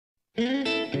We can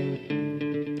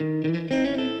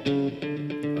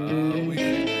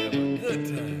have a good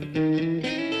time.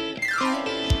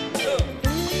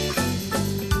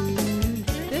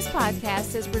 This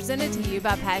podcast is presented to you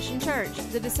by Passion Church,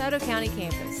 the DeSoto County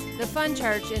campus, the fun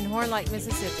church in Horn Lake,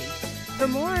 Mississippi. For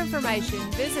more information,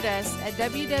 visit us at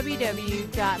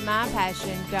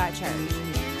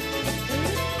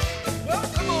www.mypassion.church.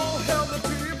 Well, come on, help me,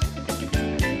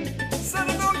 people. Said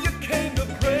I know you came to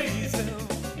praise him.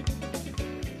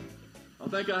 I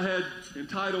think I had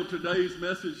entitled today's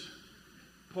message,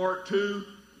 Part 2,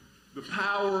 The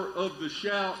Power of the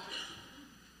Shout,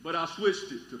 but I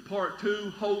switched it to Part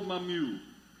 2, Hold My Mule.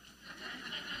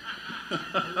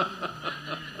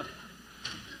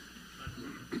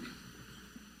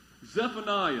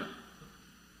 Zephaniah,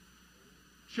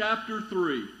 chapter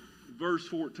 3, verse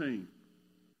 14.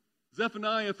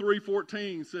 Zephaniah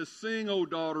 3:14 says, "Sing, O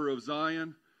daughter of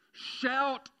Zion,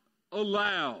 shout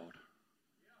aloud."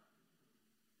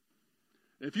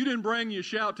 If you didn't bring your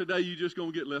shout today, you're just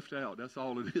going to get left out. That's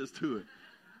all it is to it.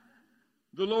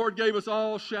 The Lord gave us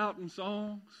all shouting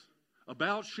songs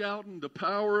about shouting, the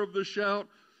power of the shout.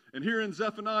 And here in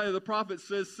Zephaniah, the prophet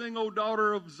says, "Sing, O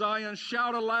daughter of Zion,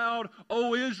 shout aloud,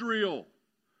 O Israel."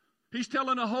 He's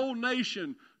telling the whole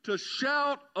nation to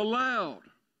shout aloud.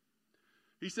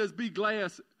 He says, be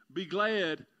glad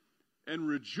and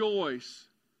rejoice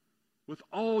with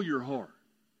all your heart.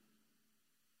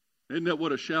 Isn't that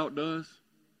what a shout does?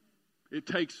 It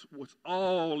takes what's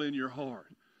all in your heart.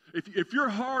 If your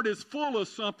heart is full of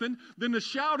something, then the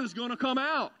shout is going to come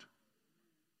out.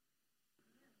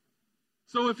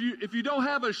 So if you don't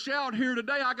have a shout here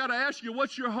today, I got to ask you,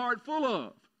 what's your heart full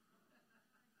of?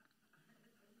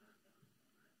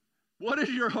 What is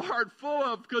your heart full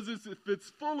of? Because if it's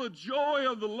full of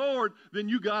joy of the Lord, then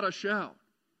you got to shout.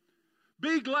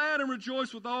 Be glad and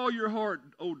rejoice with all your heart,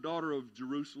 O daughter of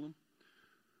Jerusalem.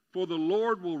 For the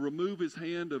Lord will remove his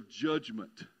hand of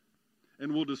judgment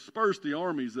and will disperse the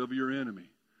armies of your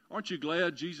enemy. Aren't you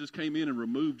glad Jesus came in and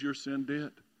removed your sin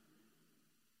debt?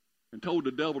 And told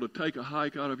the devil to take a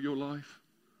hike out of your life?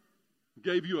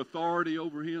 Gave you authority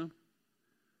over him?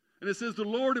 And it says, the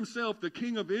Lord himself, the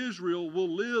King of Israel, will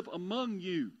live among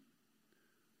you.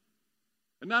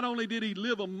 And not only did he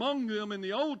live among them in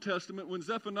the Old Testament when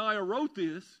Zephaniah wrote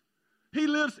this, he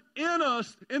lives in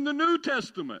us in the New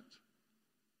Testament.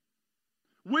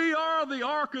 We are the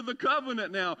Ark of the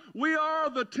Covenant now. We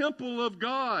are the temple of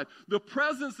God. The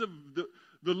presence of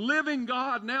the living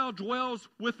God now dwells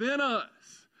within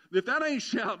us. If that ain't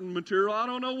shouting material, I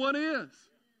don't know what is.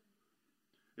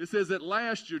 It says, at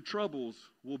last your troubles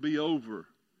will be over,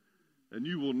 and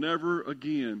you will never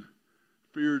again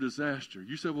fear disaster.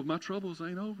 You say, well, my troubles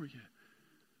ain't over yet.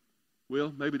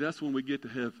 Well, maybe that's when we get to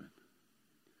heaven.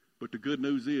 But the good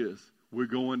news is, we're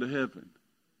going to heaven.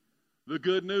 The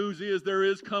good news is there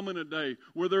is coming a day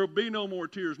where there will be no more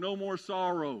tears, no more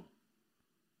sorrow,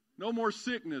 no more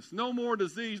sickness, no more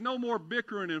disease, no more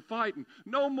bickering and fighting,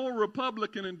 no more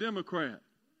Republican and Democrat.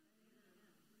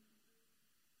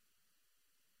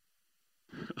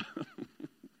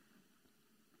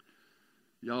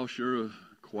 Y'all sure a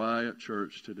quiet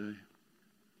church today.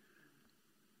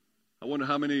 I wonder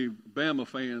how many Bama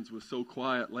fans was so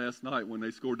quiet last night when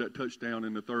they scored that touchdown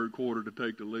in the third quarter to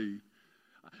take the lead.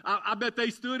 I bet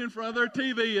they stood in front of their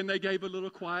TV and they gave a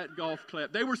little quiet golf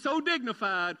clap. They were so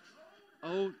dignified.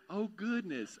 Oh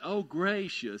goodness. Oh,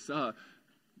 gracious.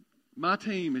 My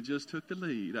team had just took the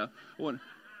lead.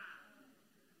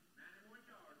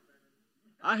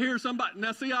 I hear somebody.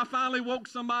 Now, see, I finally woke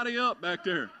somebody up back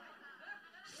there.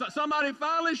 Somebody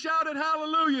finally shouted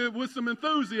hallelujah with some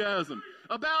enthusiasm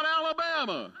about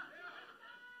Alabama.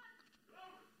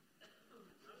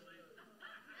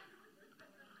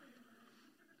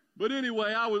 But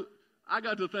anyway, I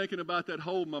got to thinking about that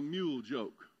hold my mule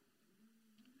joke.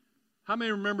 How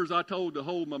many remembers I told the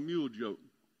hold my mule joke?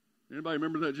 Anybody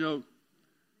remember that joke?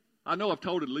 I know I've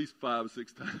told it at least 5 or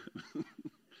 6 times.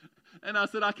 And I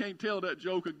said, I can't tell that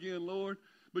joke again, Lord.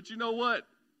 But you know what?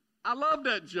 I love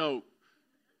that joke.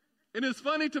 And it's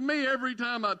funny to me every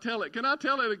time I tell it. Can I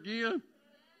tell it again?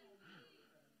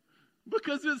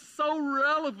 Because it's so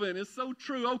relevant. It's so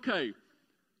true. Okay.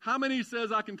 How many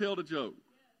says I can tell the joke?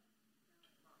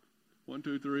 1,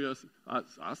 2, 3. I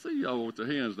see y'all with their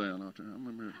hands down out there. I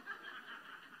remember.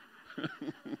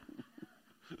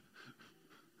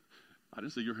 I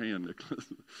didn't see your hand,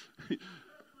 Nicholas.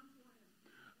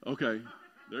 Okay,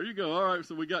 there you go. All right,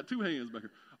 so we got 2 hands back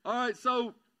here. All right,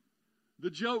 so the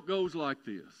joke goes like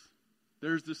this.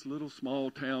 There's this little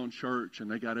small town church, and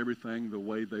they got everything the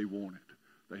way they want it.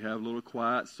 They have little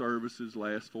quiet services,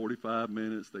 last 45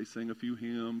 minutes. They sing a few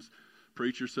hymns.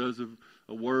 Preacher says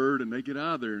a word, and they get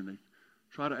out of there, and they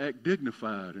try to act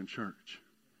dignified in church.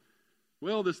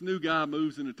 Well, this new guy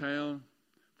moves into town,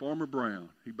 Farmer Brown.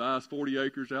 He buys 40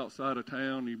 acres outside of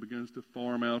town, and he begins to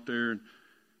farm out there, and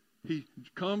he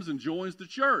comes and joins the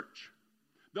church.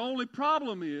 The only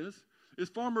problem is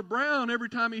Farmer Brown, every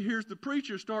time he hears the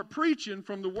preacher start preaching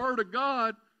from the Word of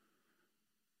God,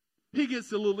 he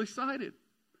gets a little excited.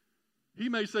 He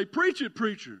may say, "Preach it,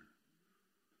 preacher."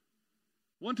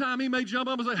 One time he may jump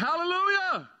up and say,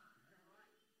 "Hallelujah."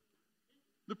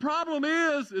 The problem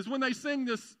is when they sing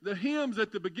the hymns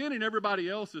at the beginning, everybody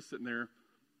else is sitting there,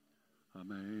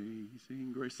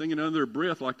 "Amazing Grace," singing under their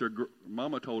breath like their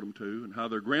mama told them to, and how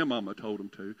their grandmama told them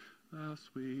to. "Oh,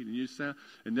 sweet,"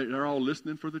 and they're all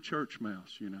listening for the church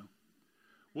mouse, you know.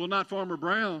 Well, not Farmer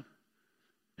Brown.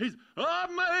 He's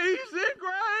 "Amazing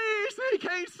Grace." He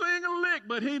can't sing a lick,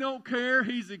 but he don't care.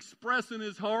 He's expressing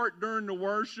his heart during the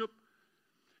worship.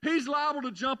 He's liable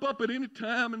to jump up at any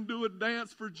time and do a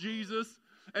dance for Jesus.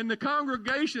 And the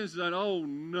congregation said, "Oh,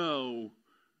 no.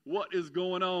 What is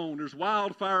going on? There's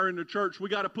wildfire in the church. We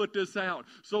got to put this out."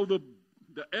 So the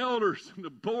elders and the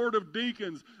board of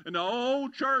deacons and the whole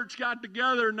church got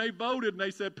together and they voted and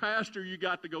they said, "Pastor, you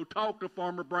got to go talk to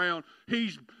Farmer Brown.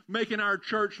 He's making our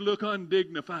church look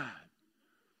undignified."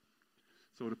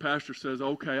 So the pastor says,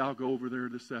 "Okay, I'll go over there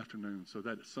this afternoon." So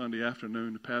that Sunday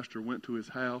afternoon, the pastor went to his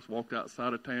house, walked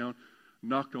outside of town,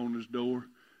 knocked on his door,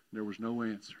 and there was no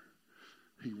answer.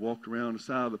 He walked around the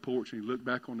side of the porch and he looked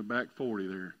back on the back 40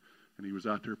 there, and he was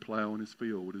out there plowing his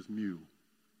field with his mule.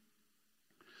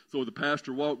 So the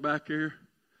pastor walked back there.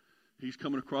 He's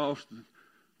coming across,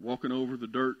 walking over the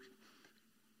dirt.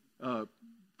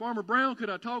 "Farmer Brown, could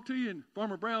I talk to you?" And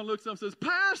Farmer Brown looks up and says,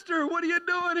 "Pastor, what are you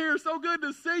doing here? So good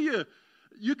to see you.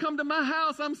 You come to my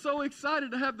house. I'm so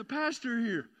excited to have the pastor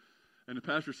here." And the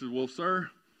pastor says, "Well, sir,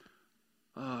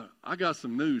 I got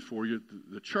some news for you.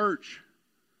 The church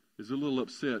is a little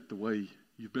upset the way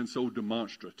you've been so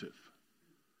demonstrative.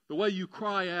 The way you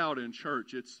cry out in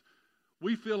church,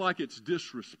 we feel like it's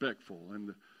disrespectful.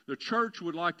 And the church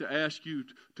would like to ask you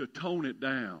to tone it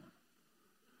down,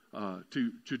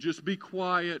 to just be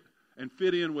quiet and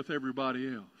fit in with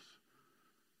everybody else."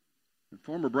 And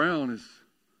Farmer Brown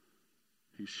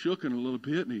he's shooken a little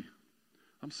bit, and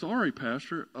 "I'm sorry,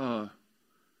 Pastor.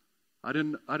 I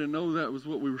didn't know that was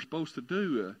what we were supposed to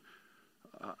do.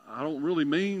 I don't really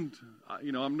mean,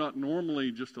 I'm not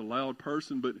normally just a loud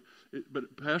person, but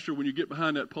Pastor, when you get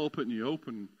behind that pulpit and you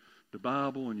open the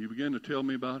Bible and you begin to tell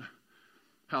me about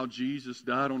how Jesus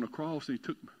died on the cross and he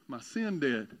took my sin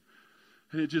debt,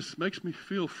 and it just makes me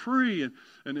feel free,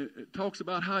 and it talks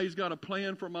about how he's got a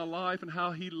plan for my life and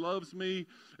how he loves me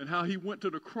and how he went to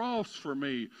the cross for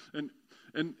me, and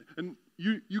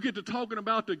you get to talking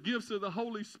about the gifts of the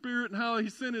Holy Spirit and how he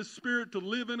sent his Spirit to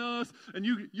live in us, and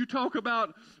you talk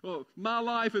about my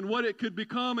life and what it could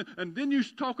become, and then you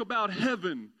talk about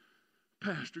heaven,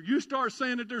 Pastor. You start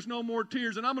saying that there's no more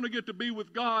tears, and I'm going to get to be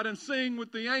with God and sing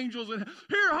with the angels, and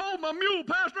here, hold my mule,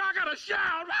 Pastor, I got to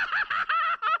shout.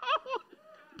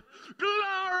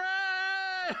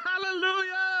 Glory!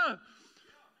 Hallelujah!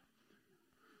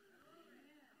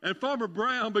 And Farmer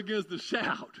Brown begins to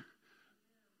shout.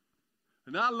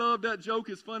 And I love that joke.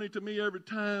 It's funny to me every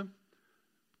time.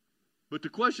 But the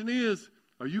question is,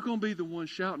 are you going to be the one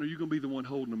shouting, or are you going to be the one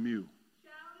holding the mule?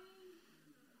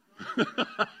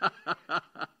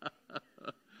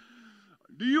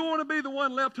 Do you want to be the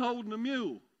one left holding the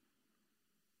mule?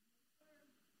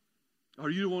 Or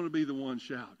do you want to be the one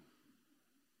shouting?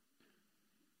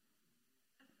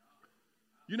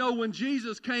 You know, when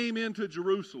Jesus came into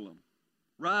Jerusalem,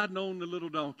 riding on the little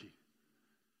donkey,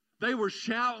 they were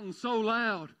shouting so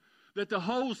loud that the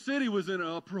whole city was in an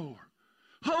uproar.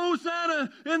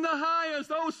 Hosanna in the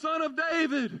highest, O Son of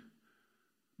David.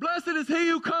 Blessed is he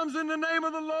who comes in the name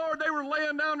of the Lord. They were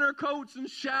laying down their coats and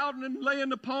shouting and laying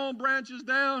the palm branches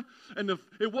down. And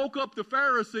it woke up the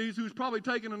Pharisees, who's probably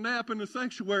taking a nap in the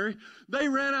sanctuary. They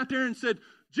ran out there and said,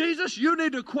 "Jesus, you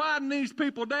need to quieten these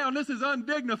people down. This is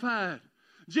undignified."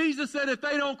 Jesus said, if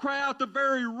they don't cry out, the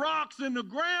very rocks in the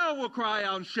ground will cry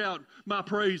out and shout my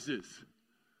praises.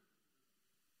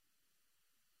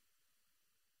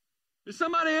 Is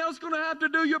somebody else going to have to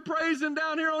do your praising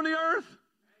down here on the earth?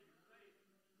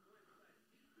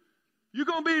 You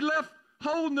going to be left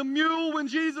holding the mule when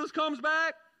Jesus comes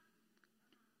back?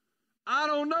 I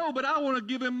don't know, but I want to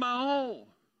give him my all.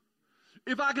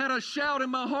 If I got a shout in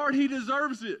my heart, he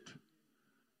deserves it.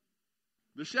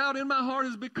 The shout in my heart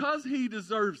is because he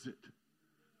deserves it.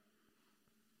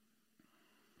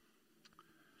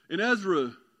 In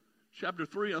Ezra chapter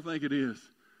 3, I think it is,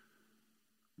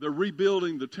 they're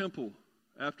rebuilding the temple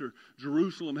after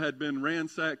Jerusalem had been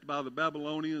ransacked by the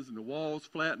Babylonians and the walls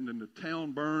flattened and the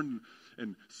town burned,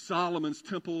 and Solomon's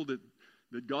temple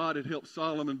that God had helped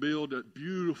Solomon build, that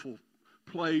beautiful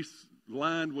place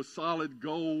lined with solid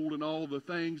gold and all the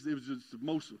things. It was just the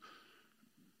most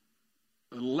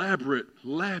elaborate,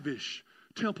 lavish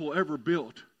temple ever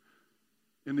built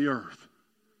in the earth.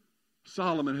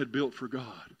 Solomon had built for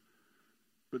God.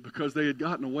 But because they had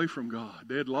gotten away from God,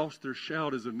 they had lost their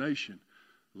shout as a nation,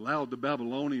 allowed the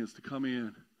Babylonians to come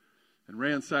in and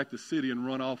ransack the city and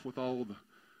run off with all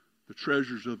the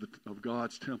treasures of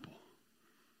God's temple.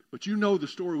 But you know the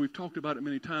story. We've talked about it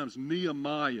many times.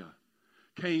 Nehemiah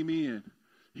came in.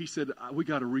 He said, we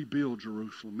got to rebuild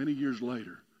Jerusalem. Many years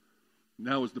later.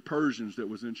 Now it was the Persians that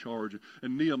was in charge.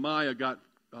 And Nehemiah got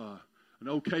an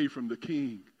okay from the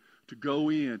king to go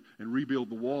in and rebuild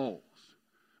the walls.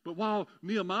 But while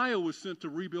Nehemiah was sent to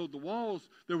rebuild the walls,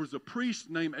 there was a priest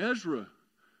named Ezra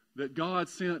that God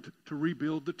sent to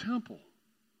rebuild the temple.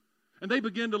 And they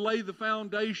began to lay the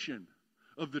foundation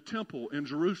of the temple in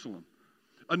Jerusalem,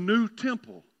 a new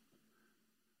temple.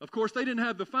 Of course, they didn't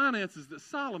have the finances that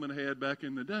Solomon had back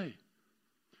in the day.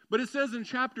 But it says in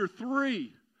chapter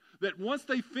 3 that once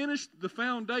they finished the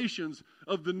foundations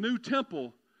of the new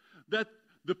temple, that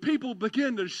the people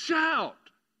began to shout.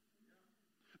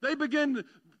 They began to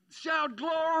shout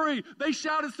glory. They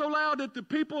shouted so loud that the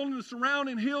people in the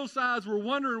surrounding hillsides were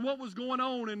wondering what was going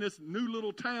on in this new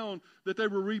little town that they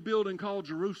were rebuilding called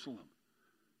Jerusalem.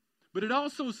 But it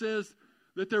also says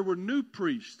that there were new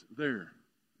priests there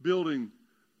building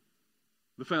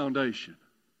the foundation.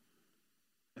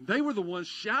 And they were the ones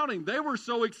shouting. They were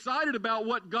so excited about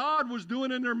what God was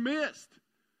doing in their midst.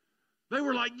 They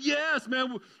were like, yes,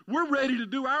 man, we're ready to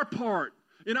do our part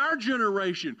in our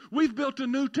generation. We've built a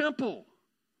new temple.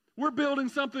 We're building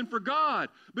something for God.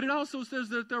 But it also says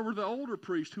that there were the older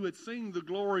priests who had seen the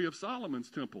glory of Solomon's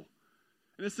temple.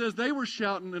 And it says they were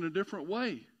shouting in a different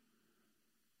way.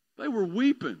 They were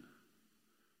weeping.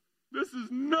 This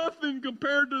is nothing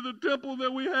compared to the temple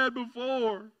that we had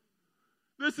before.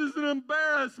 This is an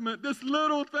embarrassment, this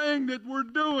little thing that we're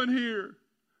doing here.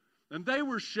 And they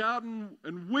were shouting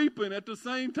and weeping at the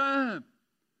same time,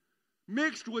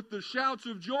 mixed with the shouts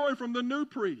of joy from the new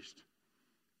priest.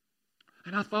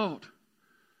 And I thought,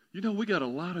 you know, we got a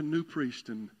lot of new priests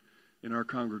in our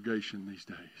congregation these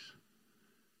days.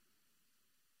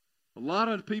 A lot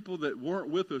of people that weren't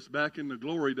with us back in the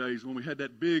glory days when we had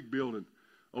that big building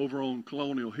over on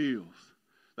Colonial Hills.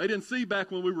 They didn't see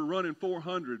back when we were running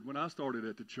 400 when I started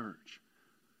at the church.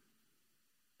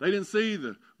 They didn't see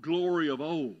the glory of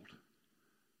old.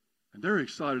 And they're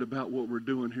excited about what we're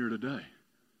doing here today.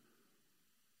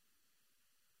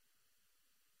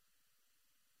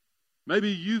 Maybe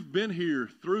you've been here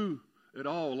through it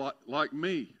all like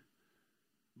me.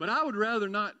 But I would rather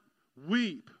not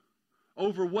weep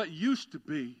over what used to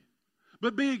be,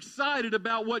 but be excited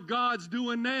about what God's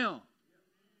doing now.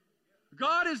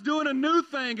 God is doing a new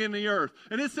thing in the earth.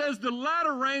 And it says the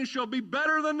latter rain shall be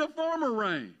better than the former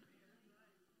rain.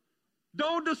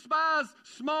 Don't despise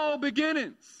small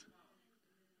beginnings.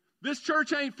 This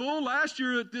church ain't full. Last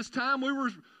year at this time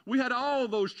we had all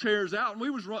those chairs out, and we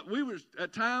was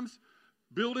at times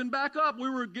building back up. We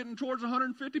were getting towards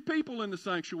 150 people in the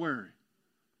sanctuary.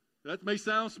 That may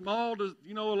sound small to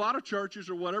a lot of churches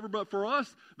or whatever, but for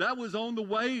us that was on the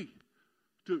way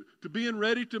to being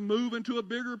ready to move into a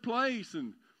bigger place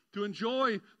and to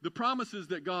enjoy the promises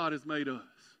that God has made us.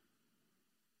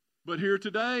 But here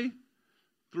today,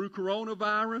 through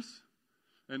coronavirus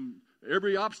and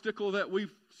every obstacle that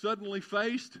we've suddenly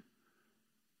faced,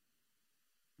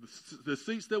 the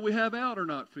seats that we have out are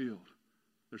not filled.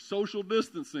 There's social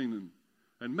distancing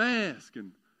and masks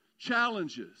and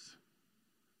challenges.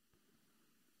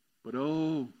 But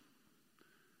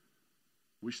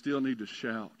we still need to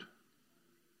shout.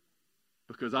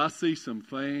 Because I see some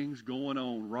things going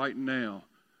on right now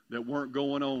that weren't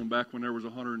going on back when there was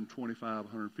 125,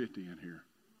 150 in here.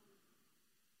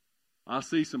 I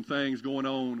see some things going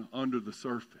on under the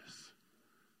surface.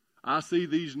 I see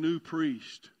these new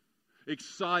priests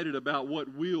excited about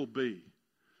what will be,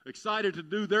 excited to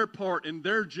do their part in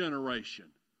their generation.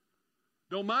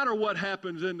 Don't matter what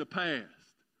happens in the past.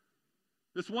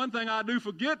 It's one thing I do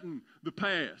forgetting the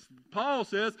past. Paul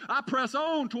says, I press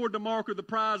on toward the mark of the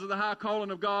prize of the high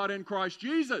calling of God in Christ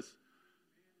Jesus.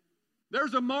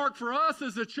 There's a mark for us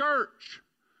as a church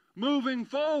moving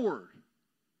forward.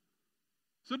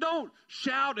 So don't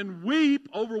shout and weep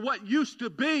over what used to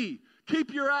be.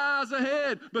 Keep your eyes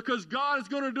ahead because God is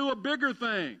going to do a bigger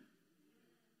thing.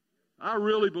 I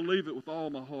really believe it with all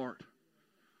my heart.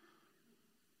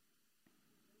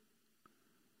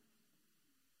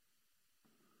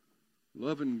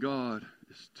 Loving God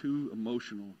is too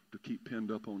emotional to keep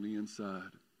pinned up on the inside.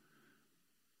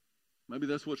 Maybe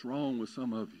that's what's wrong with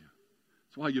some of you.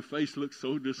 That's why your face looks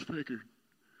so disfigured.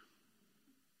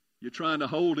 You're trying to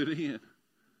hold it in.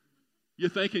 You're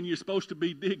thinking you're supposed to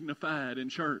be dignified in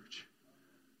church.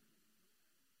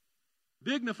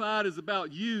 Dignified is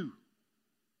about you.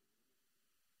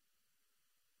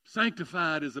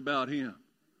 Sanctified is about Him.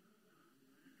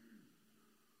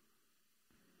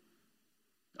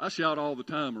 I shout all the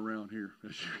time around here,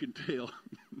 as you can tell.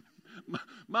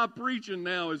 my preaching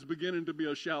now is beginning to be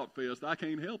a shout fest. I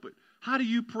can't help it. How do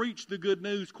you preach the good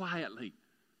news quietly?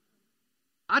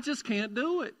 I just can't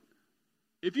do it.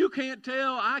 If you can't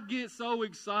tell, I get so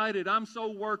excited. I'm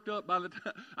so worked up by the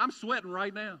time. I'm sweating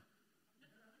right now.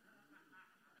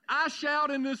 I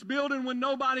shout in this building when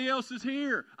nobody else is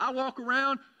here. I walk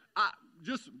around,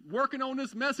 just working on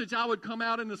this message. I would come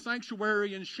out in the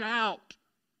sanctuary and shout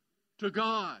to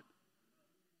God.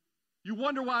 You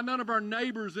wonder why none of our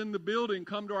neighbors in the building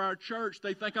come to our church.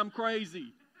 They think I'm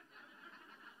crazy.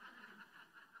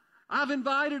 I've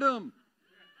invited them.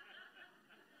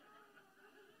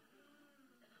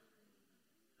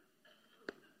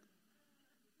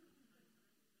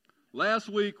 Last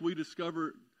week we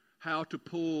discovered how to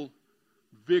pull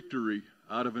victory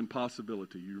out of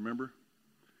impossibility. You remember?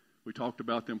 We talked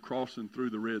about them crossing through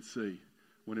the Red Sea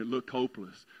when it looked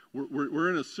hopeless. We're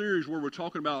in a series where we're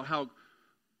talking about how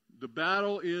the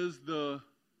battle is the...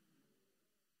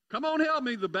 Come on, help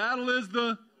me. The battle is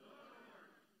the...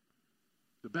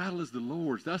 The battle is the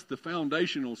Lord's. That's the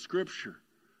foundational scripture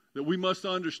that we must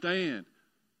understand.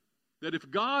 That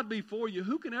if God be for you,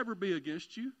 who can ever be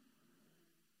against you?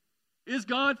 Is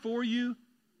God for you?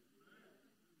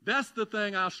 That's the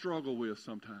thing I struggle with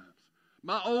sometimes.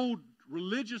 My old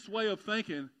religious way of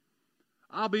thinking,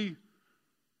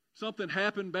 something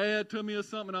happened bad to me or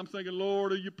something, I'm thinking,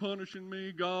 Lord, are you punishing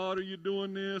me? God, are you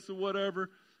doing this or whatever?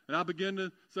 And I begin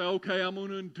to say, okay, I'm going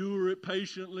to endure it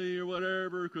patiently or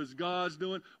whatever because God's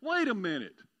doing. Wait a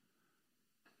minute.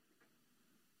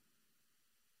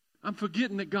 I'm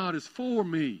forgetting that God is for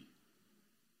me.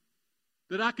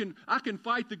 That I can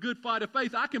fight the good fight of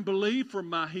faith. I can believe for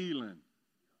my healing.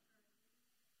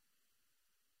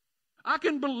 I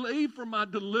can believe for my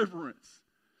deliverance.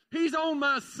 He's on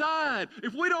my side.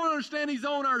 If we don't understand He's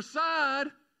on our side,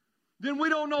 then we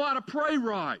don't know how to pray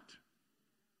right.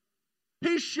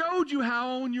 He showed you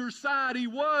how on your side He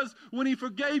was when He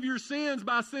forgave your sins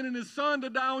by sending His Son to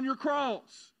die on your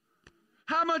cross.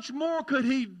 How much more could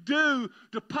He do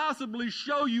to possibly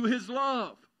show you His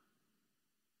love?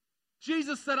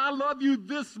 Jesus said, I love you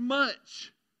this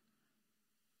much.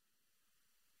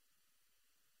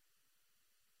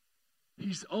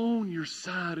 He's on your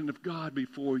side, and if God be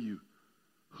for you,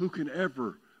 who can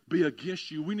ever be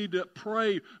against you? We need to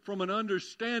pray from an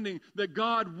understanding that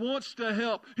God wants to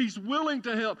help. He's willing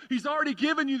to help. He's already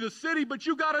given you the city, but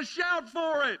you got to shout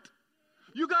for it.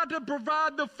 You got to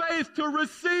provide the faith to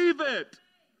receive it.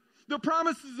 The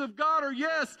promises of God are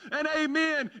yes and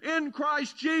amen in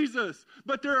Christ Jesus,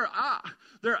 but they're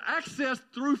accessed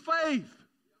through faith.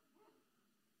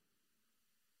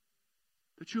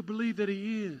 That you believe that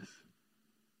He is.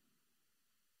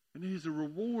 And He's a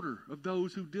rewarder of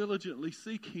those who diligently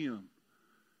seek Him.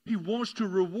 He wants to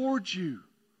reward you.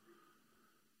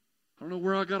 I don't know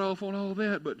where I got off on all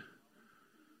that, but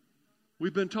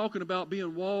we've been talking about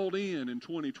being walled in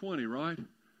 2020, right?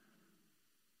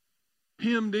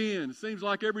 Hemmed in. It seems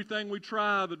like everything we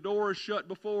try, the door is shut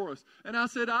before us. And I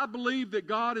said, I believe that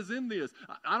God is in this.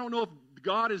 I don't know if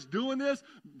God is doing this.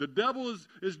 The devil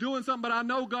is doing something, but I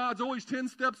know God's always 10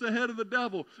 steps ahead of the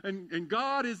devil. And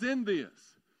God is in this.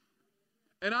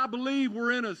 And I believe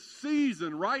we're in a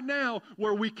season right now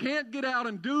where we can't get out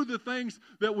and do the things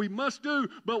that we must do.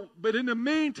 But in the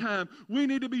meantime, we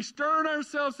need to be stirring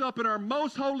ourselves up in our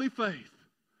most holy faith.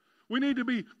 We need to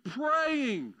be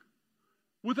praying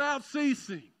without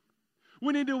ceasing.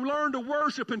 We need to learn to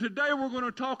worship. And today we're going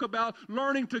to talk about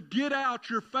learning to get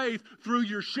out your faith through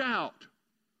your shout.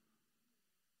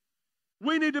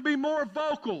 We need to be more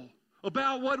vocal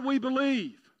about what we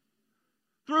believe.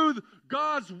 Through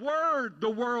God's word, the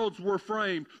worlds were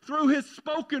framed. Through His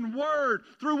spoken word,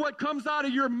 through what comes out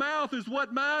of your mouth is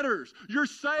what matters. You're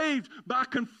saved by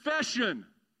confession.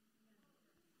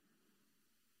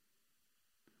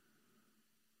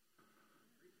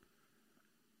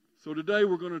 So today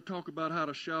we're going to talk about how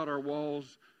to shout our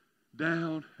walls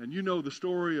down. And you know the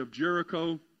story of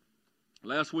Jericho.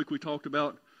 Last week we talked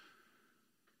about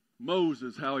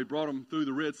Moses, how he brought them through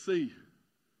the Red Sea.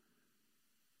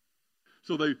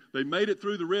 So they made it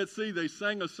through the Red Sea. They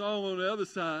sang a song on the other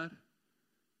side.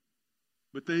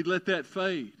 But they let that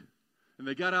fade. And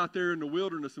they got out there in the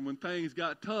wilderness, and when things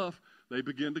got tough, they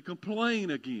began to complain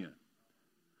again.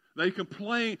 They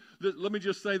complain. Let me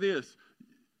just say this.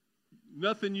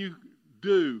 Nothing you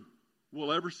do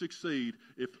will ever succeed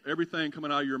if everything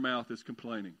coming out of your mouth is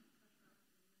complaining.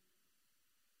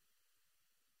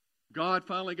 God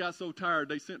finally got so tired,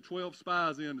 they sent 12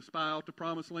 spies in to spy out the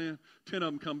promised land. 10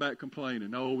 of them come back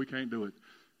complaining. No, we can't do it.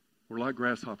 We're like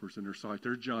grasshoppers in their sight.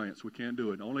 They're giants. We can't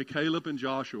do it. Only Caleb and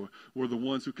Joshua were the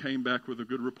ones who came back with a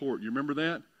good report. You remember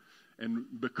that? And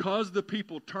because the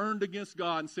people turned against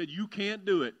God and said, you can't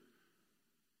do it.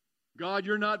 God,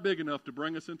 you're not big enough to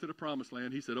bring us into the promised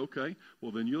land. He said, okay,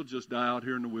 well then you'll just die out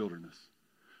here in the wilderness.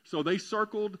 So they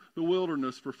circled the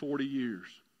wilderness for 40 years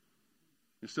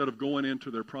instead of going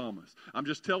into their promise. I'm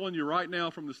just telling you right now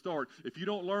from the start, if you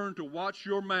don't learn to watch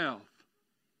your mouth,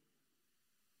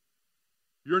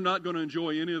 you're not going to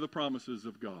enjoy any of the promises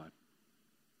of God.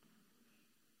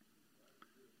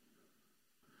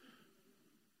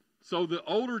 So the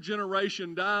older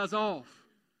generation dies off.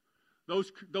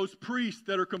 Those priests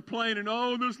that are complaining,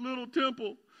 oh, this little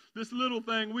temple, this little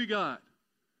thing we got,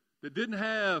 that didn't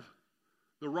have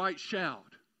the right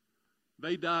shout,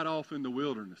 they died off in the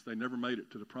wilderness. They never made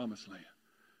it to the promised land.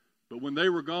 But when they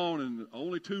were gone, and the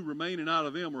only two remaining out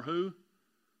of them were who?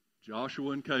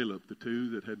 Joshua and Caleb, the two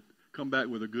that had come back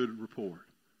with a good report.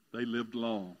 They lived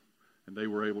long, and they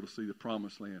were able to see the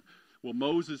promised land. Well,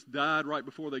 Moses died right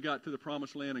before they got to the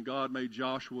promised land, and God made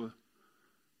Joshua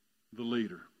the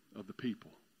leader of the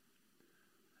people.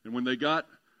 And when they got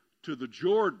to the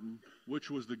Jordan, which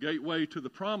was the gateway to the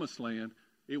promised land,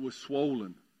 it was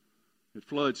swollen at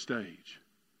flood stage.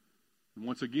 And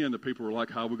once again, the people were like,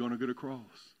 how are we going to get across?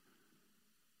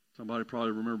 Somebody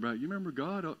probably remember back. You remember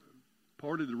God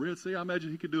parted the Red Sea? I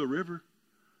imagine he could do a river.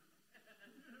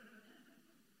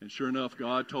 And sure enough,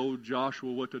 God told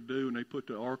Joshua what to do, and they put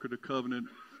the Ark of the Covenant,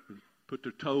 put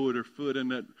their toe or their foot in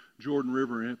that Jordan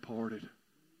River, and it parted.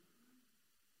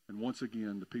 And once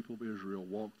again, the people of Israel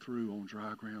walked through on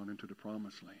dry ground into the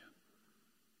promised land.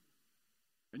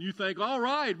 And you think, all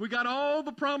right, we got all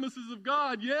the promises of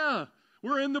God. Yeah,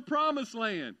 we're in the promised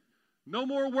land. No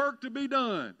more work to be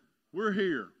done. We're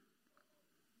here.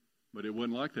 But it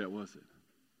wasn't like that, was it?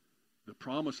 The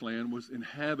promised land was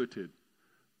inhabited.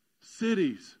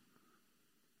 Cities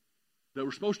that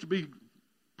were supposed to be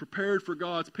prepared for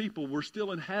God's people were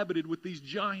still inhabited with these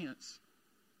giants,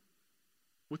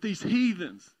 with these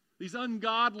heathens, these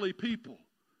ungodly people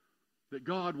that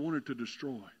God wanted to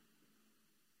destroy.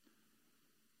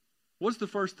 What's the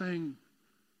first thing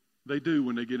they do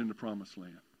when they get in the promised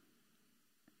land?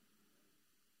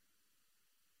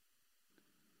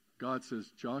 God says,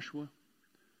 Joshua,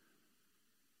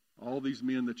 all these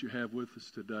men that you have with us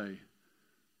today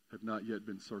have not yet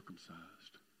been circumcised.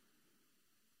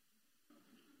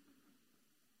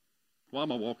 Why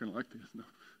am I walking like this? No.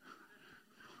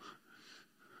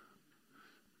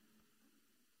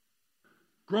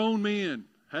 Grown men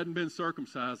hadn't been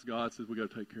circumcised. God says we got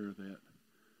to take care of that.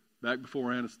 Back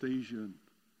before anesthesia.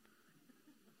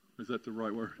 Is that the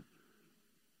right word?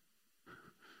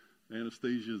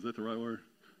 Anesthesia, is that the right word?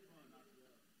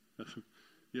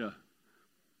 Yeah.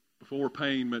 Before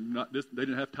pain, but not this, they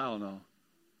didn't have Tylenol.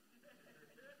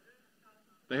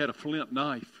 They had a flint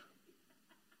knife.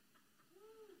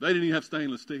 They didn't even have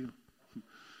stainless steel.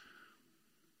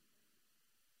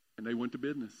 And they went to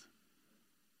business.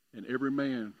 And every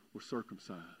man was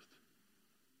circumcised.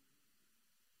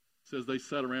 It says they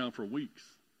sat around for weeks,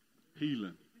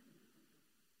 healing.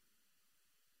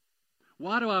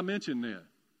 Why do I mention that?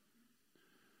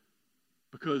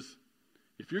 Because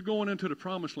if you're going into the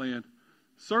promised land,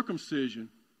 circumcision,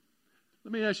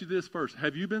 let me ask you this first.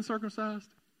 Have you been circumcised?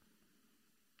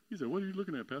 He said, what are you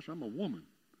looking at, Pastor? I'm a woman.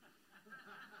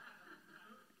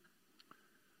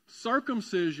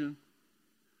 Circumcision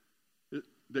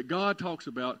that God talks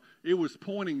about, it was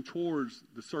pointing towards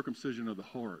the circumcision of the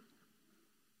heart,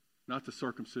 not the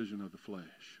circumcision of the flesh.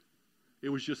 It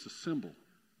was just a symbol.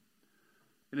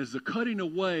 And it's the cutting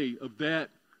away of that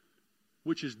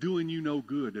which is doing you no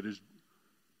good, that is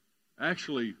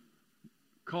actually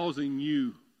causing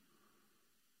you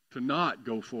to not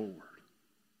go forward.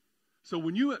 So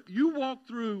when you walk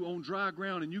through on dry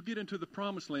ground and you get into the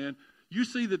promised land, you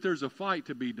see that there's a fight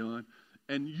to be done,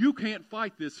 and you can't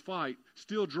fight this fight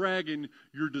still dragging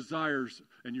your desires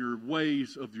and your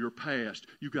ways of your past.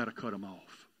 You've got to cut them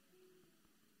off.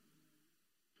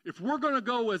 If we're going to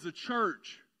go as a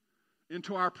church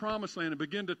into our promised land and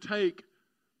begin to take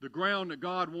the ground that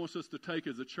God wants us to take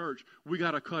as a church, we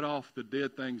got to cut off the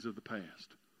dead things of the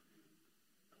past.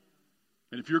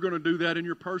 And if you're going to do that in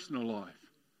your personal life,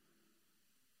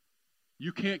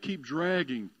 you can't keep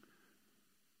dragging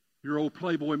your old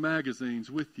Playboy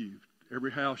magazines with you,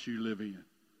 every house you live in.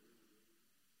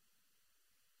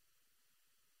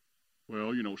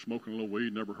 Well, smoking a little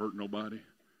weed never hurt nobody.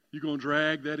 You're going to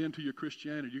drag that into your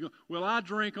Christianity. Well,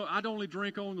 I'd only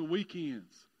drink on the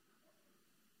weekends.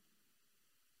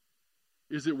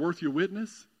 Is it worth your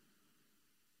witness?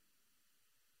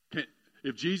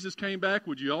 If Jesus came back,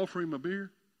 would you offer him a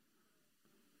beer?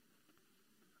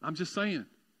 I'm just saying.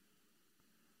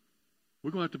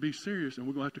 We're going to have to be serious, and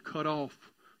we're going to have to cut off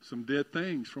some dead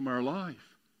things from our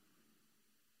life.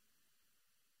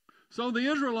 So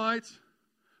the Israelites,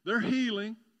 they're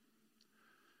healing.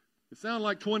 It sounds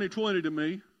like 2020 to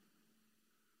me.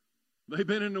 They've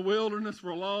been in the wilderness for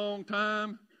a long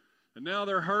time, and now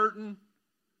they're hurting,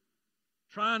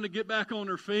 trying to get back on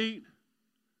their feet.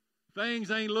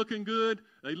 Things ain't looking good.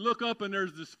 They look up, and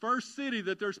there's this first city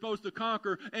that they're supposed to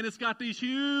conquer, and it's got these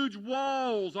huge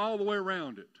walls all the way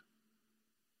around it.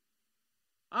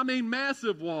 I mean,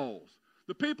 massive walls.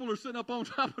 The people are sitting up on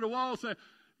top of the wall saying,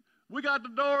 we got the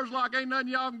doors locked, ain't nothing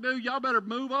y'all can do. Y'all better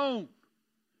move on.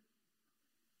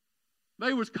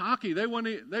 They was cocky. They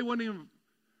wasn't even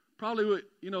probably,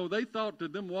 they thought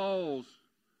that them walls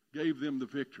gave them the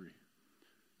victory.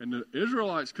 And the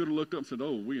Israelites could have looked up and said,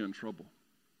 oh, we in trouble.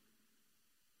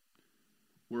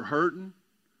 We're hurting.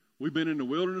 We've been in the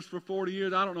wilderness for 40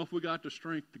 years. I don't know if we got the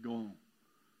strength to go on.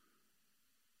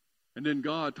 And then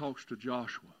God talks to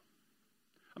Joshua.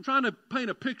 I'm trying to paint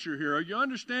a picture here. Are you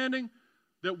understanding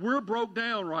that we're broke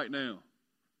down right now?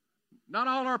 Not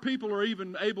all our people are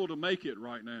even able to make it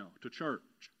right now to church.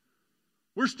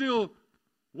 We're still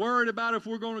worried about if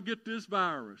we're going to get this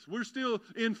virus. We're still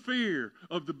in fear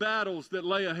of the battles that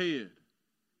lay ahead.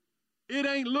 It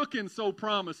ain't looking so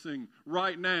promising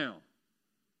right now.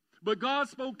 But God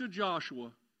spoke to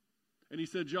Joshua, and he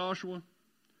said, Joshua,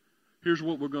 here's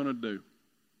what we're going to do.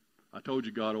 I told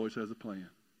you God always has a plan.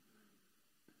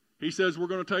 He says we're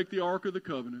going to take the Ark of the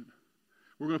Covenant.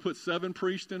 We're going to put 7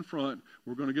 priests in front.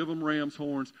 We're going to give them ram's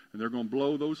horns, and they're going to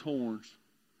blow those horns.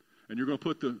 And you're going to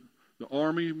put the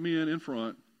army men in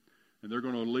front, and they're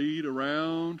going to lead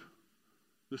around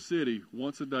the city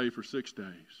once a day for 6 days,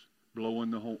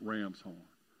 blowing the ram's horn.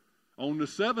 On the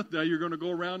 7th day, you're going to go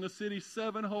around the city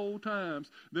 7 whole times.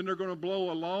 Then they're going to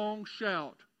blow a long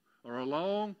shout or a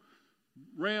long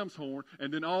ram's horn,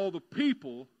 and then all the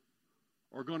people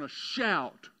are going to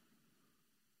shout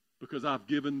because I've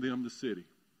given them the city.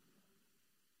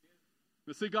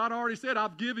 But see, God already said,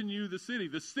 I've given you the city.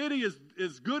 The city is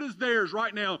as good as theirs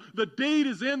right now. The deed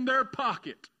is in their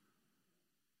pocket.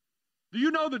 Do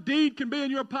you know the deed can be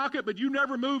in your pocket, but you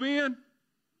never move in?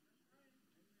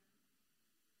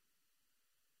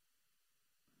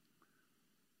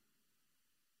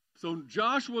 So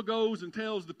Joshua goes and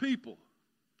tells the people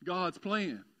God's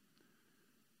plan.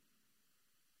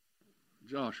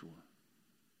 Joshua,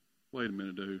 wait a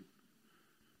minute, dude.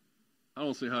 I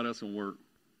don't see how that's going to work.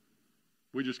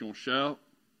 We're just going to shout.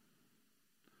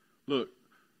 Look,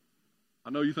 I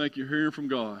know you think you're hearing from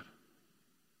God.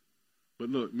 But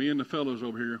look, me and the fellows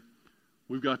over here,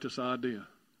 we've got this idea.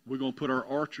 We're going to put our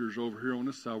archers over here on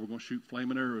this side. We're going to shoot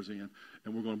flaming arrows in.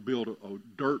 And we're going to build a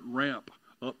dirt ramp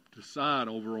up the side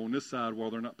over on this side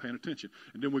while they're not paying attention.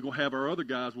 And then we're going to have our other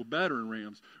guys with battering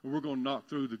rams. And we're going to knock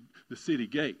through the city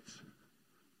gates.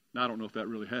 Now, I don't know if that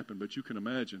really happened, but you can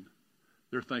imagine.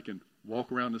 They're thinking,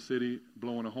 walk around the city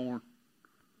blowing a horn.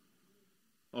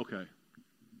 Okay.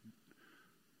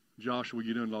 Joshua,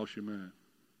 you done lost your mind.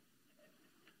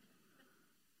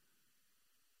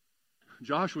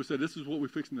 Joshua said, this is what we're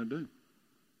fixing to do.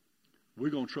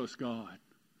 We're going to trust God.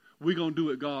 We're going to do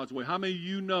it God's way. How many of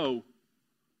you know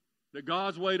that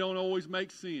God's way don't always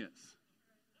make sense?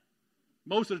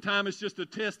 Most of the time it's just a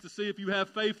test to see if you have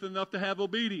faith enough to have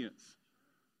obedience.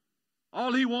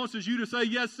 All he wants is you to say,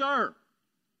 yes, sir.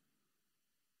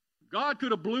 God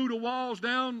could have blew the walls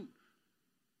down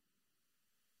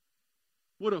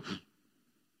with a...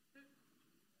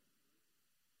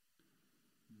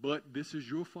 But this is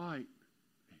your fight.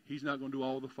 He's not going to do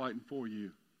all the fighting for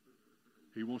you.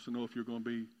 He wants to know if you're going to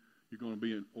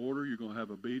be in order, you're going to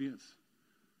have obedience,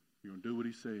 you're going to do what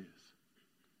he says.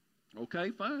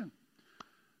 Okay, fine.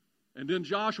 And then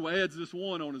Joshua adds this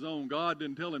one on his own. God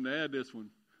didn't tell him to add this one.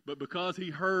 But because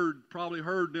he probably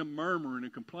heard them murmuring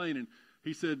and complaining,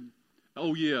 he said,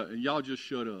 oh yeah, and y'all just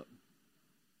shut up.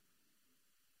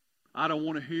 I don't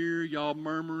want to hear y'all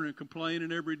murmuring and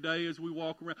complaining every day as we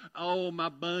walk around. Oh, my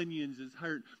bunions is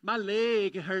hurt. My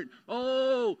leg hurt.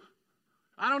 Oh,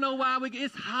 I don't know why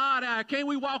it's hot out. Can't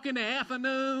we walk in the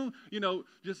afternoon?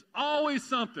 Just always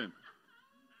something.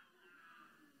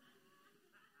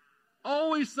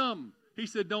 Always something. He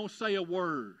said, don't say a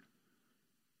word.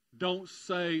 Don't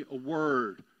say a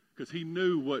word, because he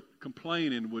knew what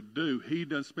complaining would do. He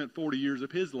done spent 40 years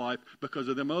of his life because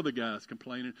of them other guys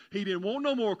complaining. He didn't want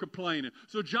no more complaining.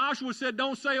 So Joshua said,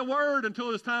 don't say a word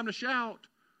until it's time to shout.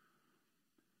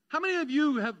 How many of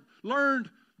you have learned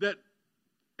that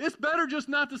it's better just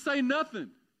not to say nothing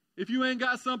if you ain't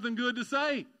got something good to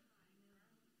say?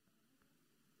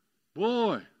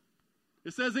 Boy,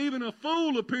 it says even a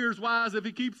fool appears wise if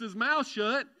he keeps his mouth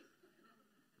shut.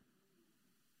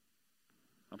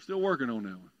 I'm still working on that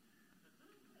one.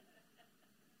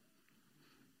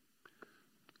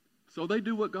 So they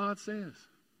do what God says.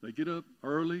 They get up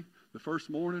early the first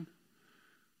morning,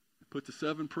 put the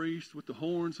 7 priests with the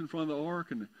horns in front of the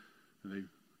ark, and they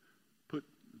put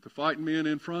the fighting men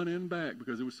in front and back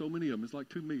because there was so many of them. It's like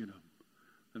 2 million of them.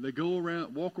 And they go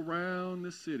around, walk around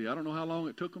this city. I don't know how long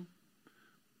it took them.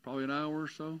 Probably an hour or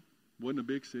so. It wasn't a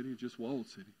big city, just walled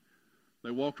city.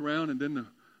 They walked around, and then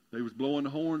they was blowing the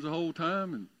horns the whole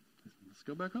time, and let's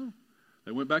go back home.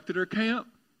 They went back to their camp.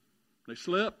 They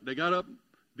slept. They got up,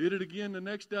 did it again the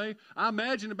next day. I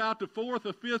imagine about the 4th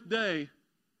or 5th day,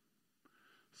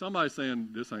 somebody saying,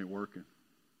 this ain't working.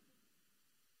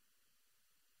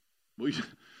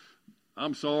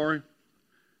 I'm sorry,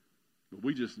 but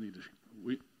we just need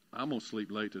to, I'm going to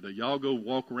sleep late today. Y'all go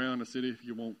walk around the city if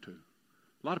you want to.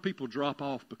 A lot of people drop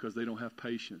off because they don't have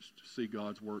patience to see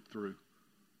God's work through.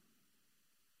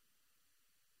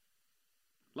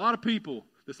 A lot of people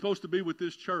that's supposed to be with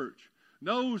this church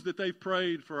knows that they've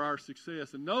prayed for our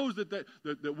success and knows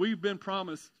that we've been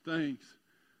promised things.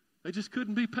 They just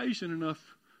couldn't be patient enough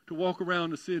to walk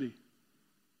around the city.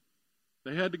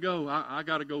 They had to go. I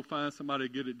got to go find somebody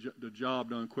to get the job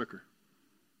done quicker.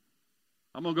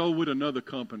 I'm going to go with another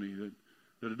company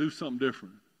that'll do something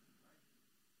different.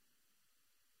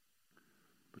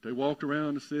 But they walked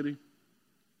around the city.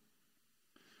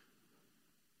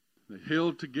 They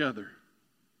held together.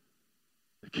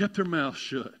 They kept their mouths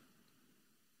shut.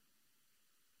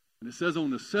 And it says on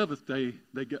the 7th day,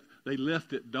 they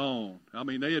left at dawn. I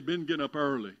mean, they had been getting up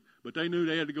early, but they knew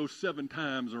they had to go 7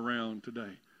 times around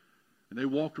today. And they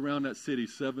walked around that city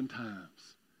 7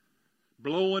 times,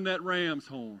 blowing that ram's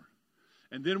horn.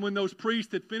 And then when those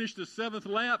priests had finished the 7th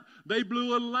lap, they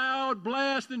blew a loud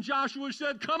blast, and Joshua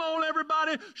said, come on,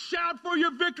 everybody, shout for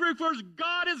your victory, for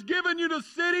God has given you the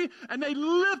city. And they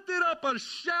lifted up a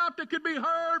shout that could be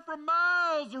heard for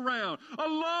miles around,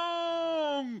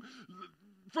 along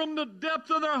from the depths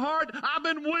of their heart. I've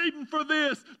been waiting for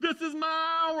this. This is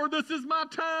my hour. This is my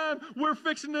time. We're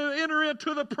fixing to enter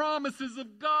into the promises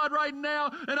of God right now,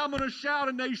 and I'm going to shout.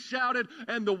 And they shouted,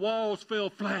 and the walls fell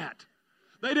flat.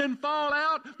 They didn't fall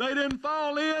out. They didn't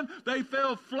fall in. They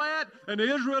fell flat, and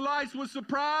the Israelites were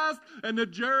surprised, and the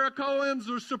Jerichoans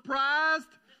were surprised.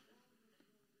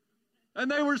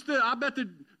 And they were still, I bet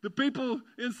the people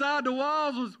inside the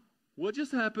walls was, what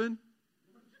just happened?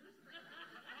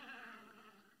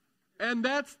 And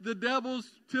that's the devil's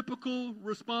typical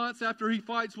response after he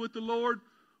fights with the Lord.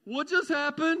 What just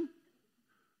happened?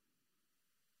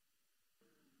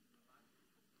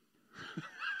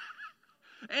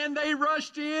 And they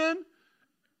rushed in,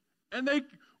 and they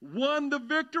won the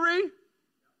victory,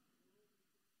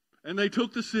 and they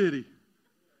took the city.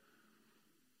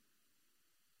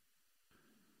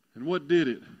 And what did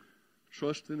it?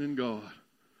 Trusting in God.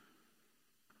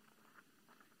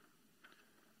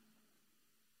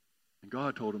 And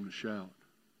God told them to shout.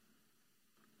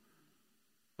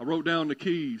 I wrote down the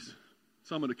keys,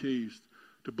 some of the keys,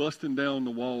 to busting down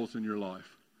the walls in your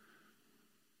life.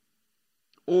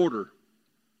 Order.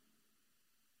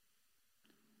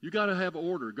 You got to have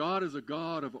order. God is a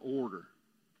God of order.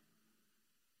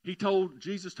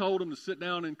 Jesus told them to sit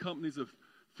down in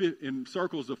in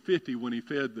circles of 50 when he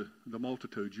fed the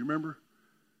multitude. You remember?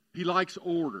 He likes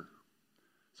order.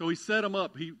 So he set them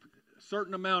up. A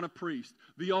certain amount of priests,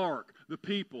 the ark, the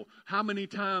people, how many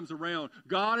times around.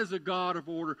 God is a God of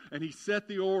order, and he set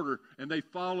the order, and they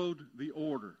followed the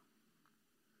order.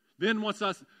 Then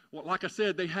like I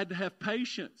said, they had to have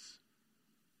patience.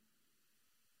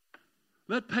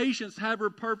 Let patience have her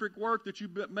perfect work, that you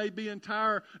may be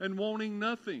entire and wanting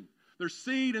nothing. There's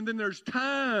seed, and then there's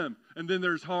time, and then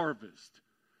there's harvest.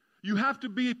 You have to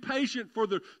be patient for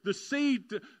the seed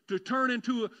to turn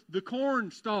into the corn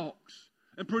stalks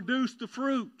and produce the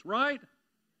fruit, right?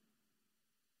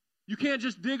 You can't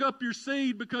just dig up your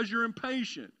seed because you're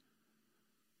impatient.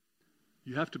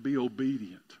 You have to be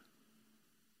obedient.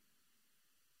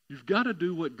 You've got to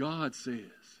do what God says.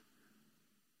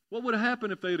 What would have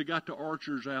happened if they'd have got the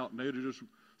archers out and they'd have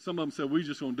some of them said, we're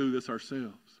just going to do this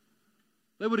ourselves?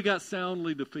 They would have got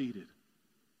soundly defeated.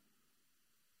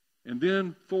 And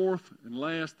then fourth and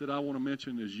last that I want to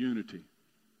mention is unity.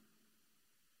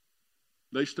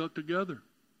 They stuck together.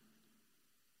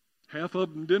 Half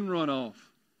of them didn't run off.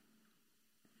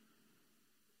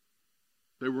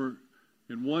 They were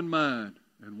in one mind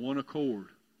and one accord,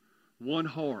 one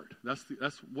heart. That's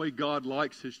the way God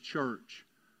likes His church.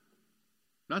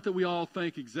 Not that we all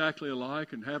think exactly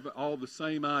alike and have all the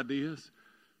same ideas,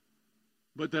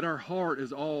 but that our heart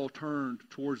is all turned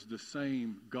towards the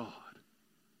same God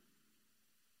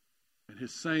and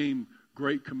His same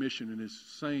great commission and His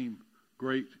same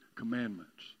great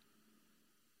commandments.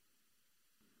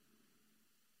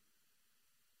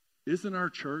 Isn't our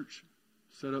church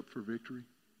set up for victory?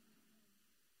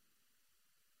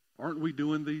 Aren't we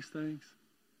doing these things?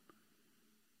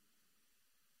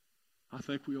 I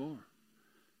think we are.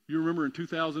 You remember in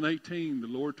 2018, the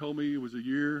Lord told me it was a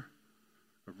year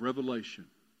of revelation.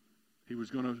 He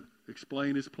was going to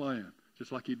explain His plan,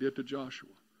 just like He did to Joshua.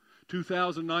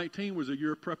 2019 was a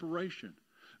year of preparation.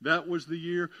 That was the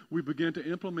year we began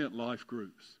to implement life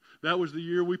groups. That was the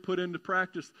year we put into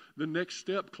practice the next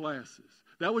step classes.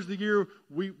 That was the year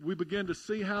we began to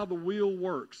see how the wheel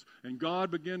works. And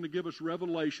God began to give us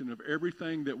revelation of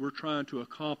everything that we're trying to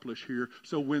accomplish here.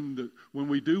 So when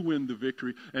we do win the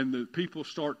victory and the people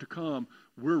start to come,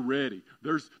 we're ready.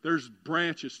 There's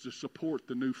branches to support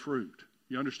the new fruit.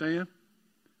 You understand?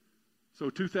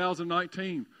 So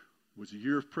 2019 was a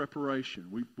year of preparation.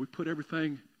 We put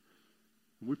everything,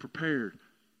 we prepared.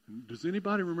 Does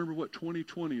anybody remember what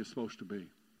 2020 is supposed to be?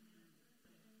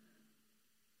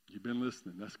 You've been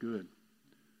listening. That's good.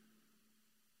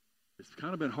 It's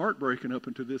kind of been heartbreaking up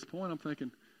until this point. I'm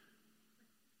thinking,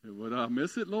 would I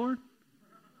miss it, Lord?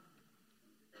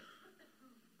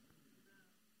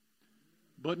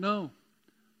 But no.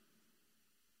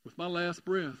 With my last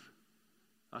breath,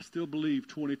 I still believe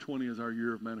 2020 is our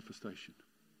year of manifestation.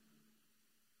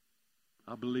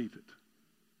 I believe it.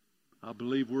 I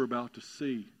believe we're about to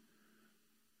see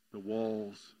the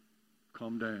walls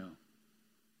come down.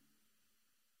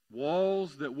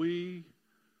 Walls that we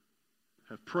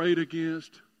have prayed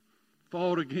against,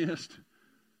 fought against,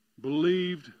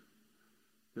 believed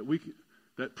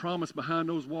that promise behind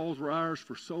those walls were ours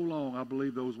for so long. I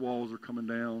believe those walls are coming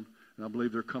down, and I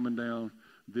believe they're coming down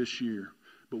this year.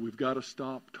 But we've got to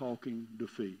stop talking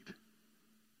defeat.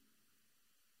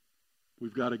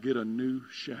 We've got to get a new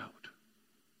shout.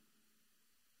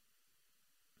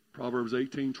 Proverbs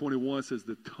 18:21 says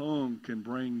the tongue can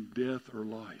bring death or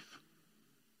life.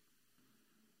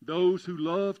 Those who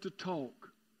love to talk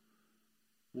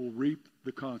will reap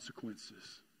the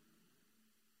consequences.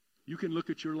 You can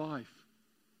look at your life,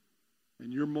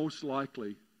 and you're most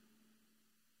likely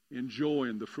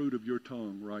enjoying the fruit of your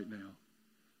tongue right now.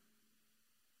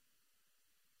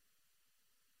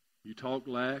 You talk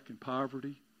lack and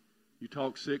poverty. You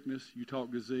talk sickness. You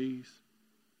talk disease.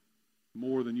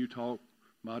 More than you talk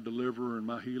my deliverer and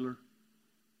my healer.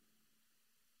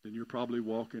 Then you're probably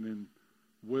walking in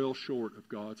well short of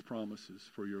God's promises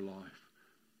for your life.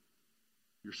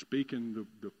 You're speaking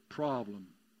the problem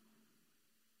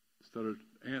instead of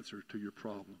answer to your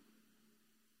problem.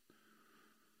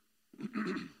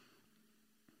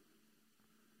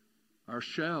 Our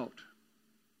shout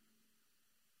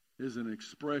is an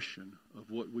expression of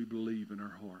what we believe in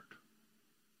our heart.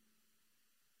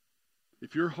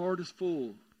 If your heart is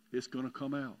full, it's going to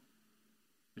come out.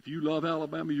 If you love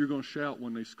Alabama, you're going to shout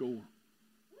when they score.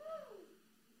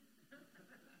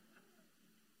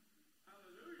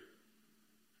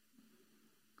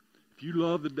 If you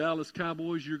love the Dallas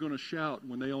Cowboys, you're going to shout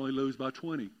when they only lose by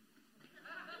 20.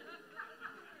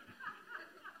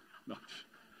 No,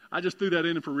 I just threw that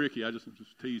in for Ricky. I just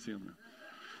tease him.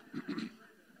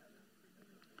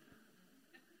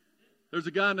 There's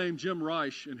a guy named Jim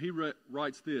Reich, and he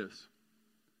writes this.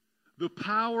 The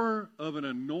power of an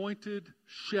anointed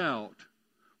shout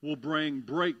will bring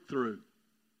breakthrough,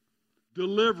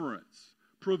 deliverance,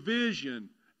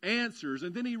 provision, answers.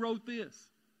 And then he wrote this.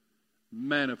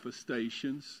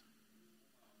 Manifestations.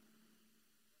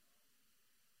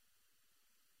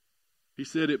 He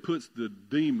said it puts the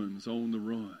demons on the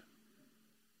run.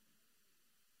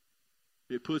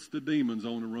 It puts the demons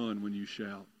on the run when you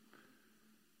shout.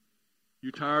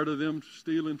 You tired of them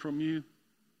stealing from you,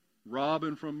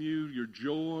 robbing from you, your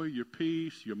joy, your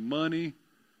peace, your money,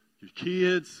 your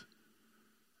kids?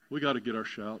 We got to get our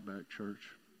shout back, church.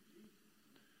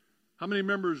 How many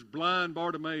remembers blind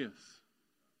Bartimaeus?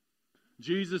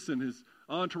 Jesus and his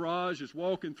entourage is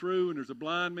walking through, and there's a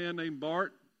blind man named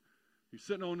Bart. He's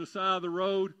sitting on the side of the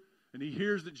road, and he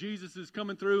hears that Jesus is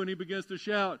coming through, and he begins to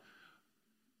shout,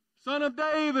 Son of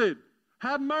David,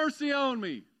 have mercy on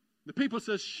me. The people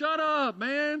says, shut up,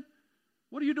 man.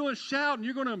 What are you doing shouting?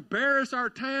 You're going to embarrass our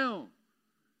town.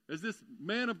 As this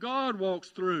man of God walks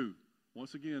through.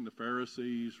 Once again, the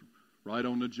Pharisees right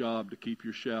on the job to keep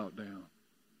your shout down.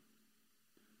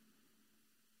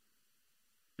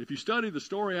 If you study the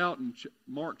story out in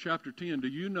Mark chapter 10, do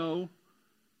you know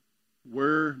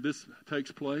where this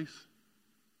takes place?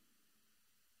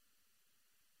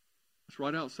 It's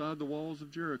right outside the walls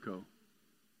of Jericho.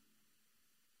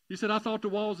 He said, I thought the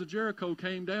walls of Jericho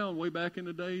came down way back in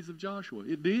the days of Joshua.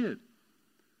 It did.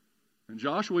 And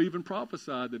Joshua even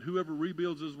prophesied that whoever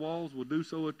rebuilds his walls will do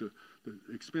so at the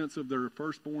expense of their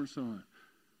firstborn son.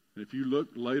 And if you look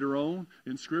later on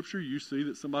in Scripture, you see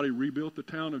that somebody rebuilt the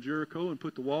town of Jericho and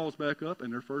put the walls back up,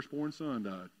 and their firstborn son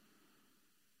died.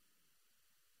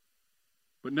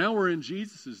 But now we're in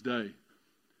Jesus' day,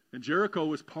 and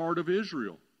Jericho is part of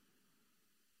Israel.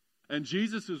 And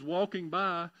Jesus is walking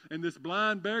by, and this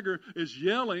blind beggar is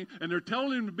yelling, and they're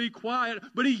telling him to be quiet,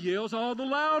 but he yells all the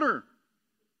louder.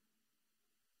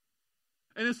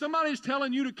 And if somebody's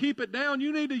telling you to keep it down,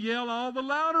 you need to yell all the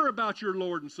louder about your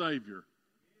Lord and Savior.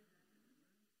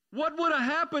 What would have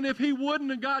happened if he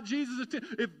wouldn't have got Jesus'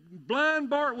 attention? If blind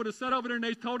Bart would have sat over there and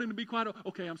they told him to be quiet.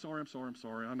 Okay, I'm sorry.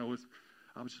 I know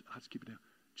I'll just keep it down.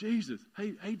 Jesus,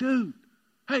 hey, dude.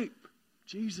 Hey,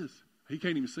 Jesus. He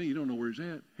can't even see. He don't know where he's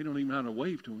at. He don't even know how to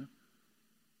wave to him.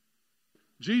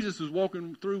 Jesus is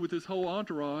walking through with his whole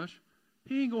entourage.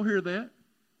 He ain't going to hear that.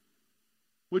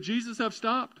 Would Jesus have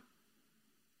stopped?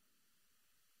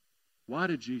 Why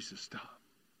did Jesus stop?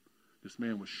 This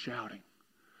man was shouting.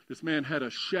 This man had a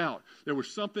shout. There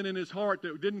was something in his heart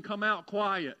that didn't come out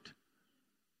quiet.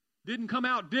 Didn't come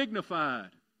out dignified.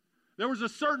 There was a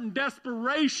certain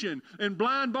desperation in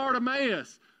blind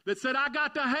Bartimaeus that said, I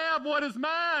got to have what is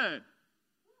mine.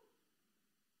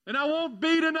 And I won't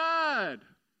be denied.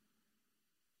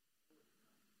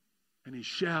 And he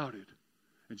shouted.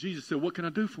 And Jesus said, what can I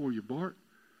do for you, Bart?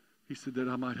 He said, that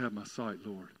I might have my sight,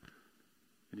 Lord.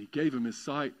 And he gave him his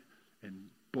sight, and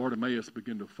Bartimaeus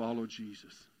began to follow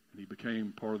Jesus. And he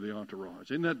became part of the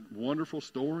entourage. Isn't that a wonderful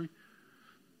story?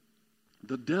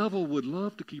 The devil would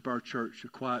love to keep our church a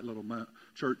quiet little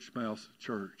church mouse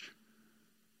church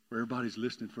where everybody's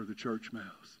listening for the church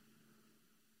mouse.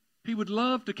 He would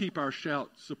love to keep our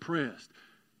shout suppressed.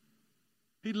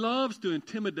 He loves to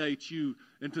intimidate you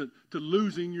into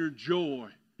losing your joy.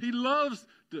 He loves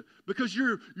to, because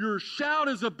your shout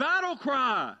is a battle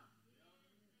cry.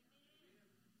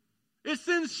 It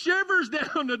sends shivers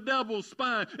down the devil's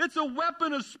spine. It's a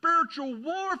weapon of spiritual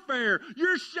warfare.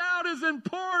 Your shout is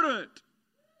important.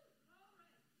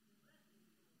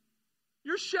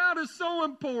 Your shout is so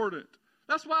important.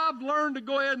 That's why I've learned to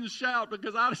go ahead and shout,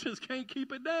 because I just can't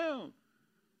keep it down.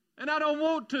 And I don't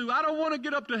want to. I don't want to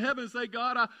get up to heaven and say,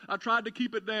 God, I tried to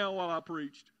keep it down while I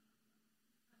preached.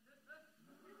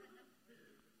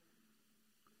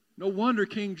 No wonder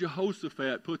King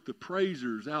Jehoshaphat put the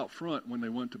praisers out front when they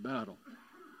went to battle.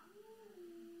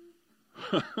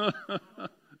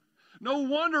 No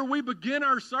wonder we begin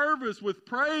our service with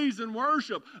praise and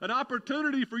worship, an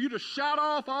opportunity for you to shout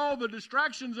off all the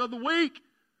distractions of the week.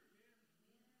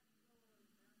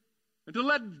 And to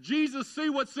let Jesus see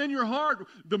what's in your heart.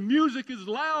 The music is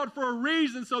loud for a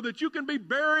reason, so that you can be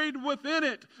buried within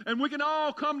it. And we can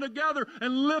all come together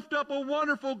and lift up a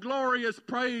wonderful, glorious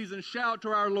praise and shout to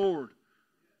our Lord.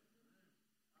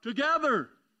 Together.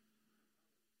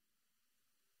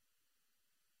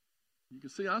 You can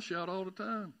see I shout all the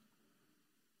time.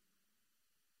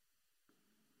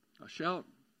 I shout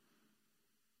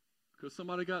because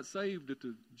somebody got saved at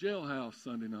the jailhouse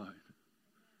Sunday night.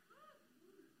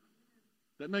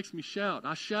 That makes me shout.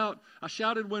 I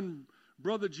shouted when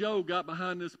Brother Joe got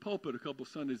behind this pulpit a couple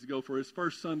Sundays ago for his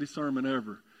first Sunday sermon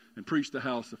ever and preached the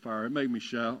house of fire. It made me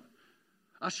shout.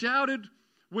 I shouted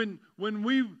when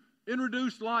we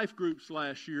introduced life groups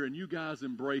last year and you guys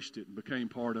embraced it and became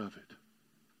part of it.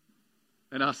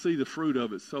 And I see the fruit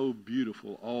of it so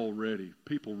beautiful already.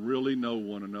 People really know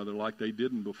one another like they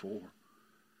didn't before.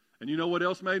 And you know what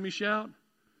else made me shout?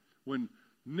 When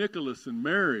Nicholas and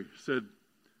Mary said,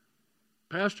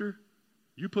 Pastor,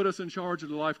 you put us in charge of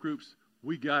the life groups.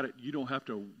 We got it. You don't have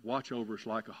to watch over us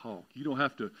like a hawk. You don't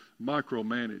have to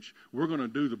micromanage. We're going to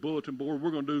do the bulletin board.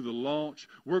 We're going to do the launch.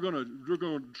 We're going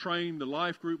to train the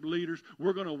life group leaders.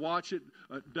 We're going to watch it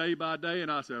day by day. And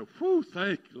I said, whew,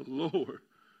 thank the Lord.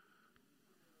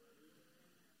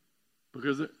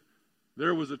 Because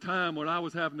there was a time when I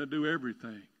was having to do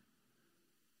everything.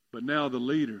 But now the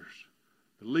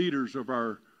leaders of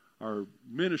our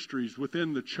ministries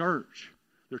within the church,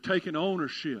 they're taking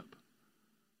ownership.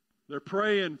 They're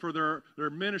praying for their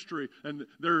ministry, and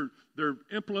they're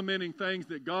implementing things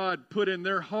that God put in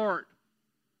their heart.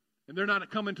 And they're not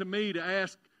coming to me to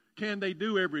ask can they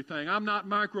do everything. I'm not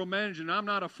micromanaging. I'm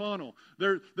not a funnel.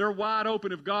 They're wide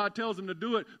open. If God tells them to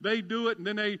do it, they do it, and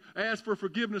then they ask for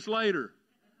forgiveness later.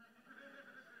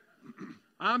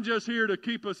 I'm just here to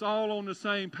keep us all on the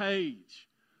same page.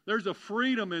 There's a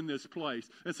freedom in this place.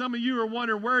 And some of you are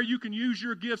wondering where you can use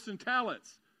your gifts and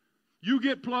talents. You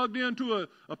get plugged into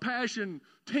a passion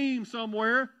team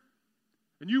somewhere,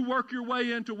 and you work your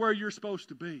way into where you're supposed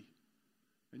to be.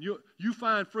 And you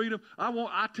find freedom.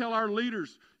 I tell our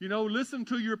leaders, listen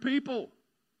to your people.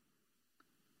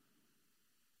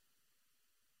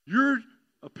 Your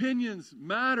opinions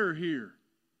matter here.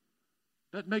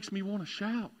 That makes me want to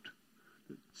shout.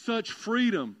 Such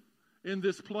freedom in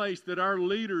this place that our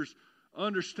leaders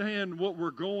understand what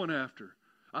we're going after.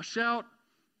 I shout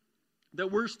that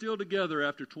we're still together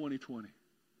after 2020,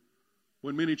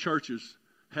 when many churches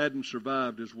hadn't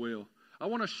survived as well. I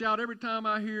want to shout every time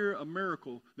I hear a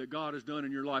miracle that God has done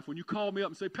in your life. When you call me up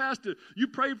and say, Pastor, you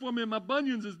prayed for me and my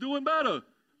bunions is doing better.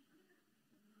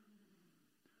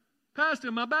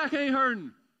 Pastor, my back ain't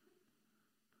hurting.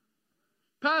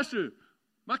 Pastor,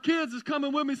 my kids is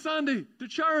coming with me Sunday to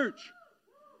church.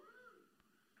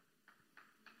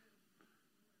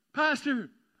 Pastor,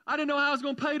 I didn't know how I was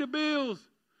going to pay the bills,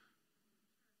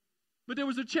 but there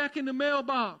was a check in the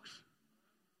mailbox.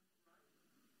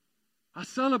 I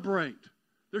celebrate.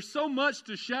 There's so much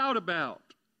to shout about.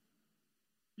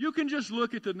 You can just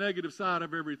look at the negative side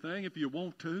of everything if you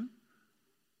want to.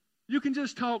 You can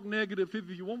just talk negative if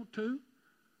you want to.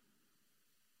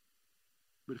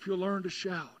 But if you'll learn to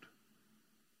shout,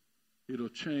 it'll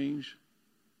change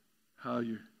how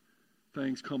your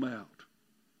things come out.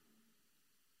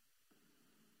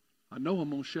 I know I'm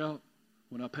going to shout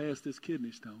when I pass this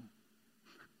kidney stone.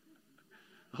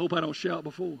 I hope I don't shout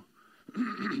before.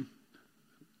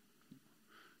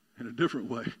 In a different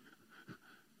way.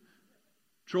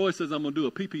 Troy says I'm going to do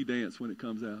a pee-pee dance when it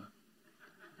comes out.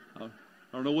 I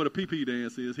don't know what a pee-pee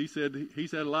dance is. He said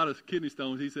he's had a lot of kidney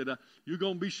stones. He said, you're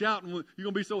going to be shouting. You're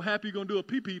going to be so happy you're going to do a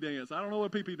pee-pee dance. I don't know what a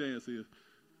pee-pee dance is.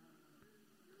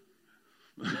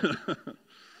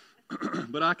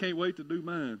 But I can't wait to do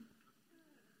mine.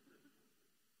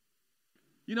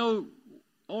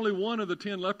 Only one of the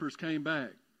 10 lepers came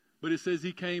back. But it says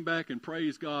he came back and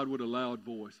praised God with a loud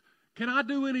voice. Can I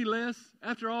do any less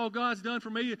after all God's done for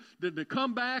me than to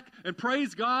come back and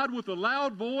praise God with a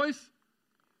loud voice?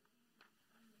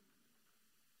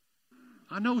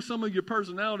 I know some of your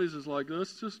personalities is like,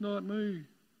 that's just not me.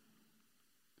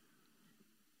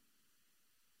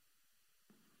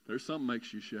 There's something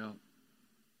makes you shout.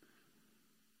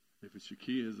 If it's your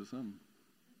kids or something.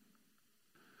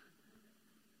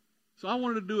 So I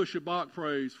wanted to do a Shabbat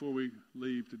praise before we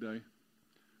leave today.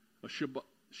 A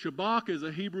Shabbat is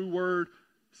a Hebrew word.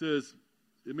 It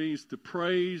means to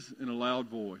praise in a loud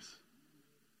voice.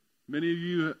 Many of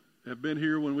you have been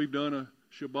here when we've done a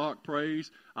Shabbat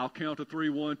praise. I'll count to 3,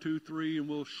 1, 2, 3, and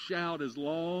we'll shout as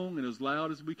long and as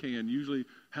loud as we can. Usually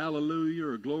hallelujah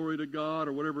or glory to God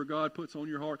or whatever God puts on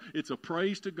your heart. It's a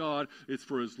praise to God. It's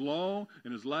for as long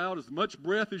and as loud, as much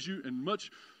breath as you, and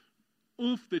much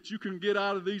oomph that you can get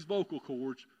out of these vocal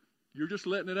cords. You're just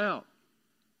letting it out.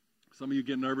 Some of you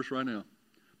get nervous right now.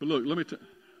 But look, let me tell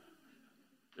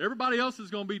you. Everybody else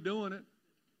is going to be doing it.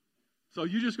 So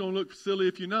you're just going to look silly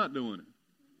if you're not doing it.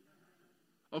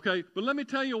 Okay, but let me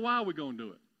tell you why we're going to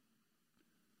do it.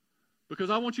 Because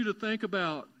I want you to think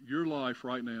about your life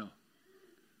right now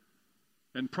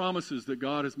and promises that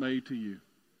God has made to you.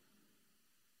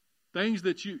 Things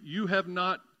that you have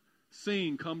not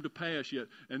seen come to pass yet.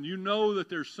 And you know that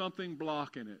there's something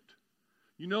blocking it.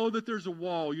 You know that there's a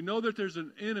wall. You know that there's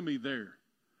an enemy there.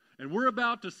 And we're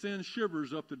about to send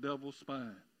shivers up the devil's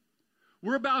spine.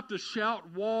 We're about to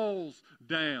shout walls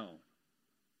down.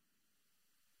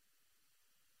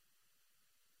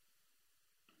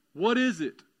 What is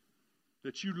it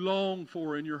that you long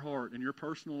for in your heart, in your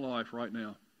personal life right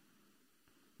now?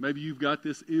 Maybe you've got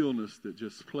this illness that's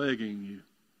just plaguing you.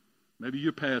 Maybe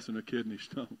you're passing a kidney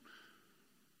stone.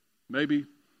 Maybe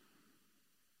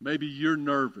you're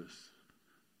nervous.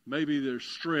 Maybe there's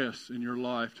stress in your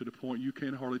life to the point you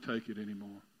can't hardly take it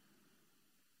anymore.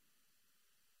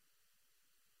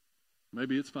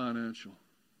 Maybe it's financial.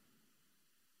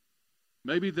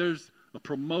 Maybe there's a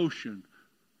promotion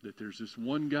that there's this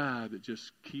one guy that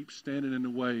just keeps standing in the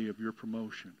way of your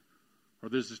promotion. Or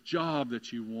there's this job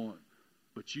that you want,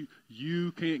 but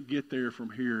you can't get there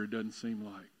from here, it doesn't seem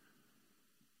like.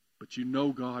 But you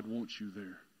know God wants you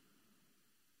there.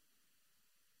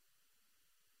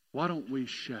 Why don't we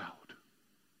shout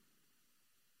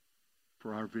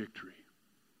for our victory?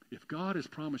 If God has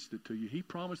promised it to you, He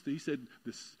promised it. He said,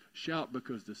 shout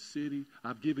because the city,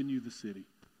 I've given you the city.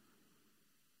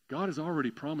 God has already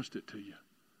promised it to you.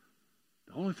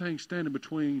 The only thing standing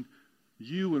between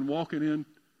you and walking in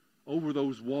over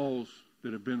those walls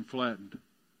that have been flattened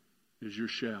is your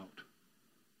shout.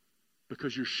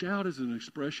 Because your shout is an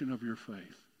expression of your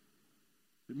faith.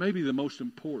 It may be the most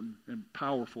important and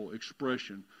powerful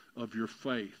expression of your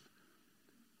faith.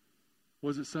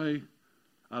 What does it say?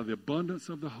 Out of the abundance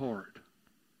of the heart,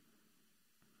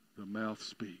 the mouth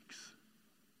speaks.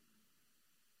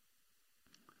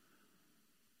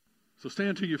 So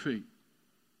stand to your feet.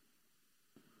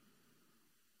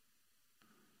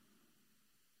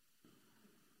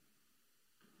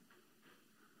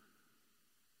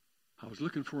 I was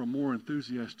looking for a more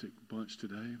enthusiastic bunch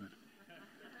today, but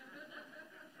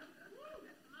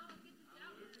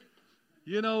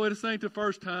you know, it ain't the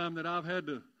first time that I've had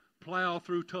to plow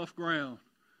through tough ground,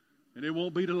 and it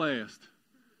won't be the last,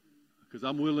 because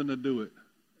I'm willing to do it.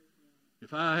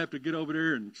 If I have to get over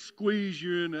there and squeeze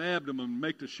you in the abdomen and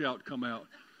make the shout come out.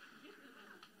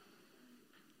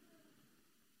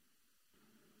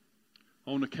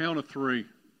 On the count of 3,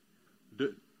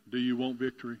 do you want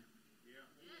victory?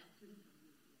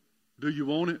 Do you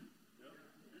want it?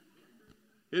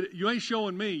 You ain't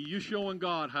showing me. You're showing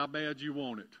God how bad you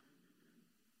want it.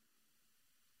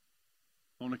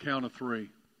 On the count of 3,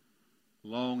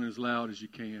 long and as loud as you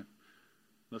can.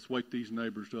 Let's wake these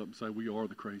neighbors up and say, we are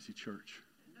the crazy church.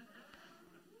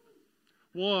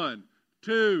 1,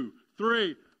 2,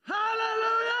 3.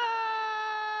 Hallelujah!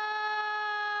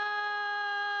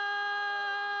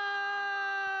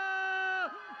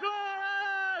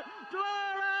 Glory!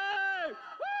 Glory!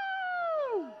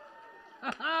 Woo!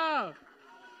 Ha ha!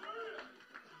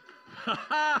 Ha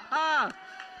ha ha!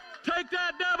 Take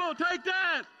that, devil! Take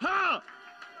that! Ha!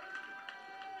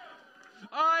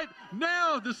 All right,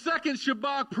 now the second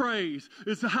Shabbat praise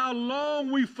is how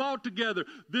long we fought together.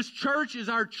 This church is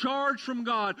our charge from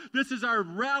God. This is our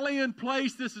rallying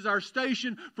place. This is our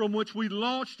station from which we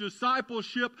launch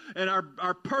discipleship, and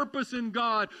our purpose in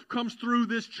God comes through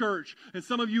this church. And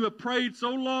some of you have prayed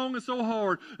so long and so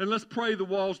hard, and let's pray the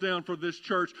walls down for this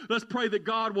church. Let's pray that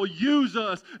God will use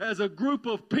us as a group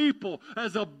of people,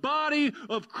 as a body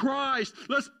of Christ.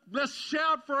 Let's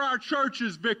shout for our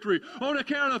church's victory on the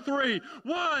count of 3.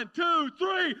 1, 2,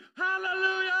 3.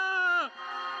 Hallelujah!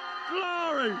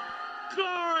 Glory!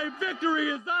 Glory! Victory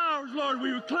is ours, Lord.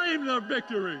 We claim our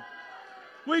victory.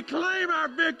 We claim our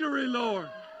victory, Lord.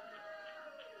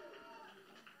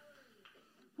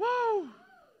 Woo!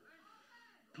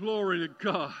 Glory to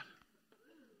God.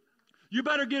 You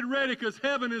better get ready, because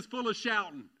heaven is full of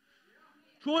shouting.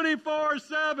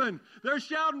 24/7. They're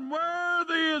shouting,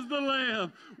 worthy is the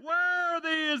Lamb.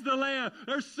 Worthy is the Lamb.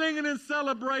 They're singing in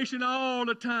celebration all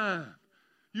the time.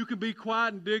 You can be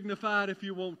quiet and dignified if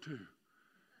you want to.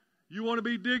 You want to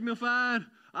be dignified?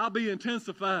 I'll be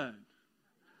intensified.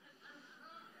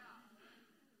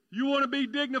 You want to be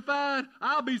dignified?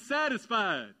 I'll be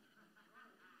satisfied.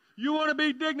 You want to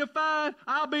be dignified?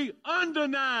 I'll be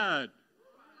undenied.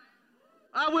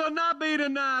 I will not be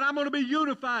denied. I'm going to be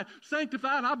unified,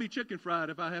 sanctified. I'll be chicken fried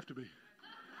if I have to be.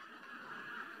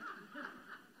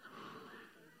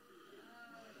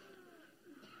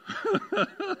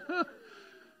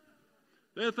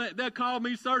 They'll call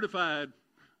me certified,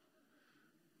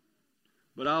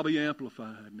 but I'll be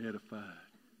amplified and edified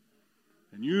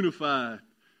and unified.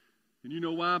 And you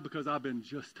know why? Because I've been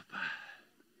justified.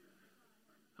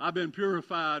 I've been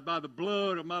purified by the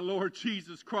blood of my Lord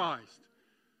Jesus Christ,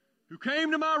 who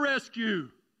came to my rescue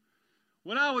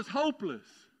when I was hopeless.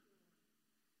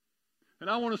 And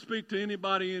I want to speak to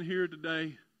anybody in here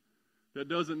today that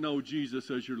doesn't know Jesus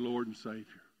as your Lord and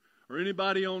Savior, or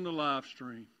anybody on the live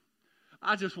stream.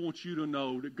 I just want you to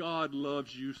know that God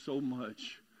loves you so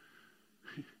much.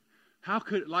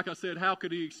 Like I said, how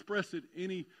could He express it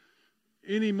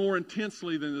any more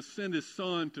intensely than to send His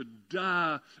Son to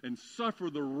die and suffer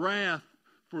the wrath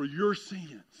for your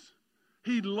sins?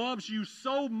 He loves you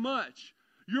so much.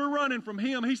 You're running from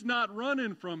Him. He's not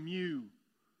running from you.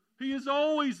 He has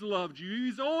always loved you.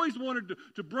 He's always wanted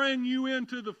to bring you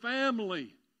into the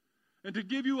family and to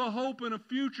give you a hope and a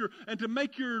future and to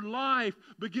make your life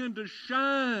begin to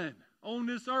shine on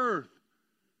this earth.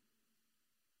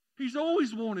 He's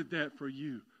always wanted that for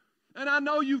you. And I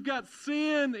know you've got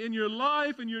sin in your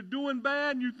life and you're doing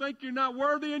bad and you think you're not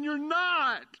worthy, and you're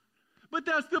not. But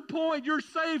that's the point. You're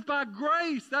saved by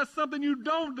grace. That's something you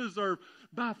don't deserve.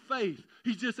 By faith.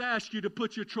 He just asked you to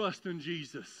put your trust in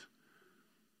Jesus.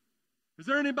 Is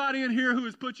there anybody in here who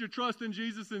has put your trust in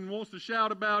Jesus and wants to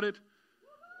shout about it?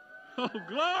 Oh,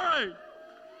 glory!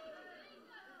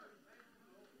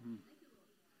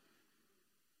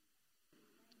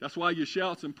 That's why your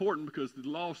shout's important, because the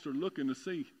lost are looking to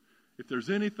see if there's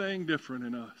anything different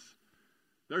in us.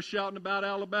 They're shouting about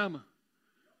Alabama,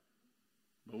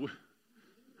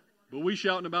 but we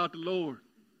shouting about the Lord.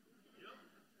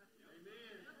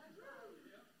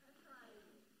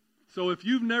 So if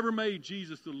you've never made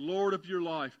Jesus the Lord of your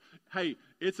life, hey,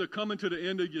 it's a coming to the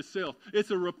end of yourself.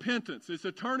 It's a repentance. It's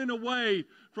a turning away.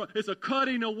 It's a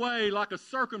cutting away, like a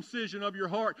circumcision of your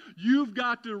heart. You've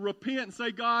got to repent and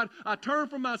say, God, I turn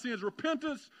from my sins.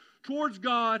 Repentance towards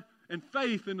God and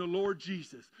faith in the Lord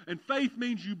Jesus. And faith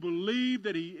means you believe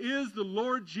that He is the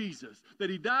Lord Jesus, that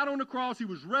He died on the cross, He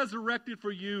was resurrected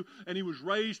for you, and He was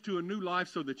raised to a new life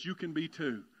so that you can be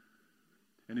too.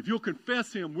 And if you'll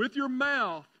confess Him with your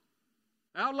mouth,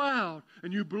 out loud,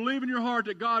 and you believe in your heart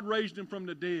that God raised Him from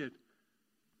the dead,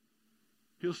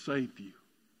 He'll save you.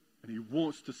 And He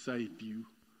wants to save you.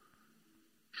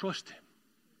 Trust Him.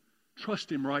 Trust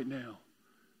Him right now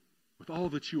with all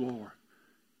that you are.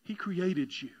 He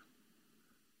created you.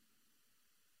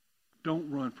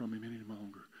 Don't run from Him any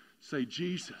longer. Say,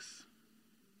 Jesus,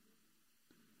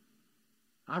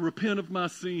 I repent of my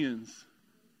sins.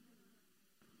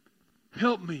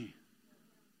 Help me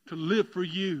to live for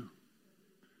you.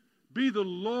 Be the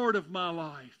Lord of my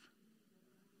life.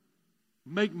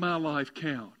 Make my life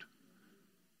count.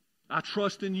 I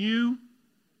trust in you,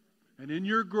 and in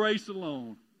your grace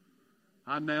alone,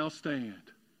 I now stand.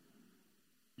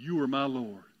 You are my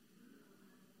Lord.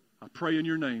 I pray in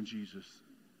your name, Jesus.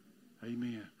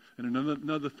 Amen. And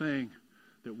another thing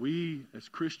that we as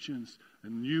Christians,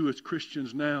 and you as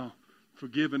Christians now,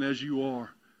 forgiven as you are,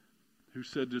 who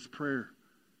said this prayer,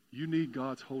 you need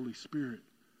God's Holy Spirit.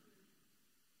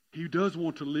 He does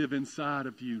want to live inside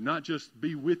of you, not just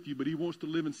be with you, but He wants to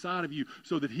live inside of you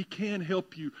so that He can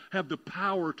help you have the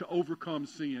power to overcome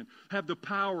sin, have the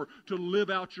power to live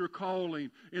out your calling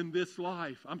in this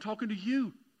life. I'm talking to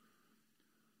you.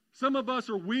 Some of us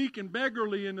are weak and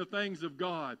beggarly in the things of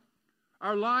God.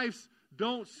 Our lives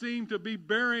don't seem to be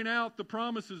bearing out the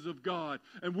promises of God.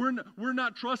 And we're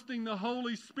not trusting the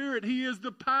Holy Spirit. He is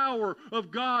the power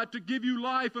of God to give you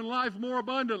life and life more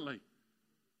abundantly.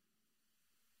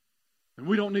 And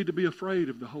we don't need to be afraid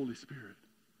of the Holy Spirit.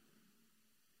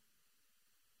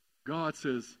 God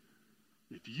says,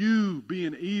 if you,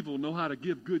 being evil, know how to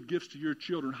give good gifts to your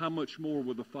children, how much more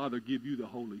will the Father give you the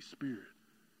Holy Spirit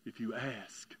if you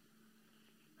ask?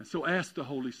 And so ask the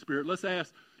Holy Spirit. Let's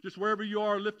ask, just wherever you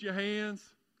are, lift your hands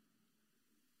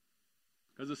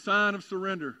as a sign of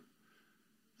surrender.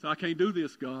 So I can't do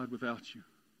this, God, without you.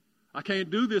 I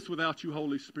can't do this without you,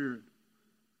 Holy Spirit.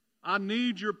 I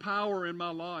need your power in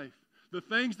my life. The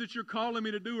things that you're calling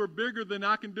me to do are bigger than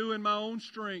I can do in my own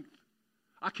strength.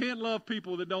 I can't love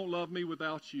people that don't love me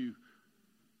without you.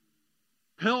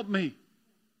 Help me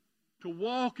to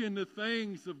walk in the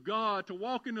things of God, to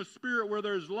walk in the Spirit where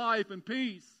there's life and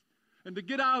peace, and to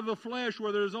get out of the flesh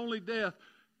where there's only death.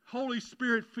 Holy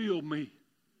Spirit, fill me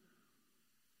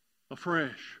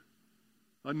afresh,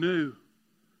 anew.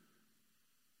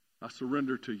 I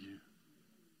surrender to you.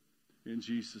 In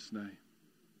Jesus' name.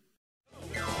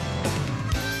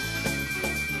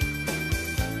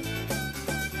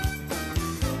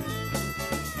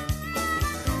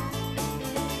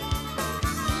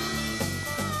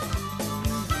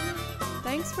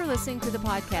 Thanks for listening to the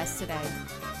podcast today.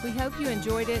 We hope you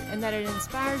enjoyed it and that it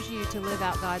inspires you to live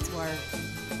out God's Word.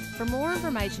 For more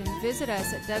information, visit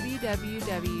us at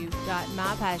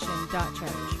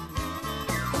www.mypassion.church.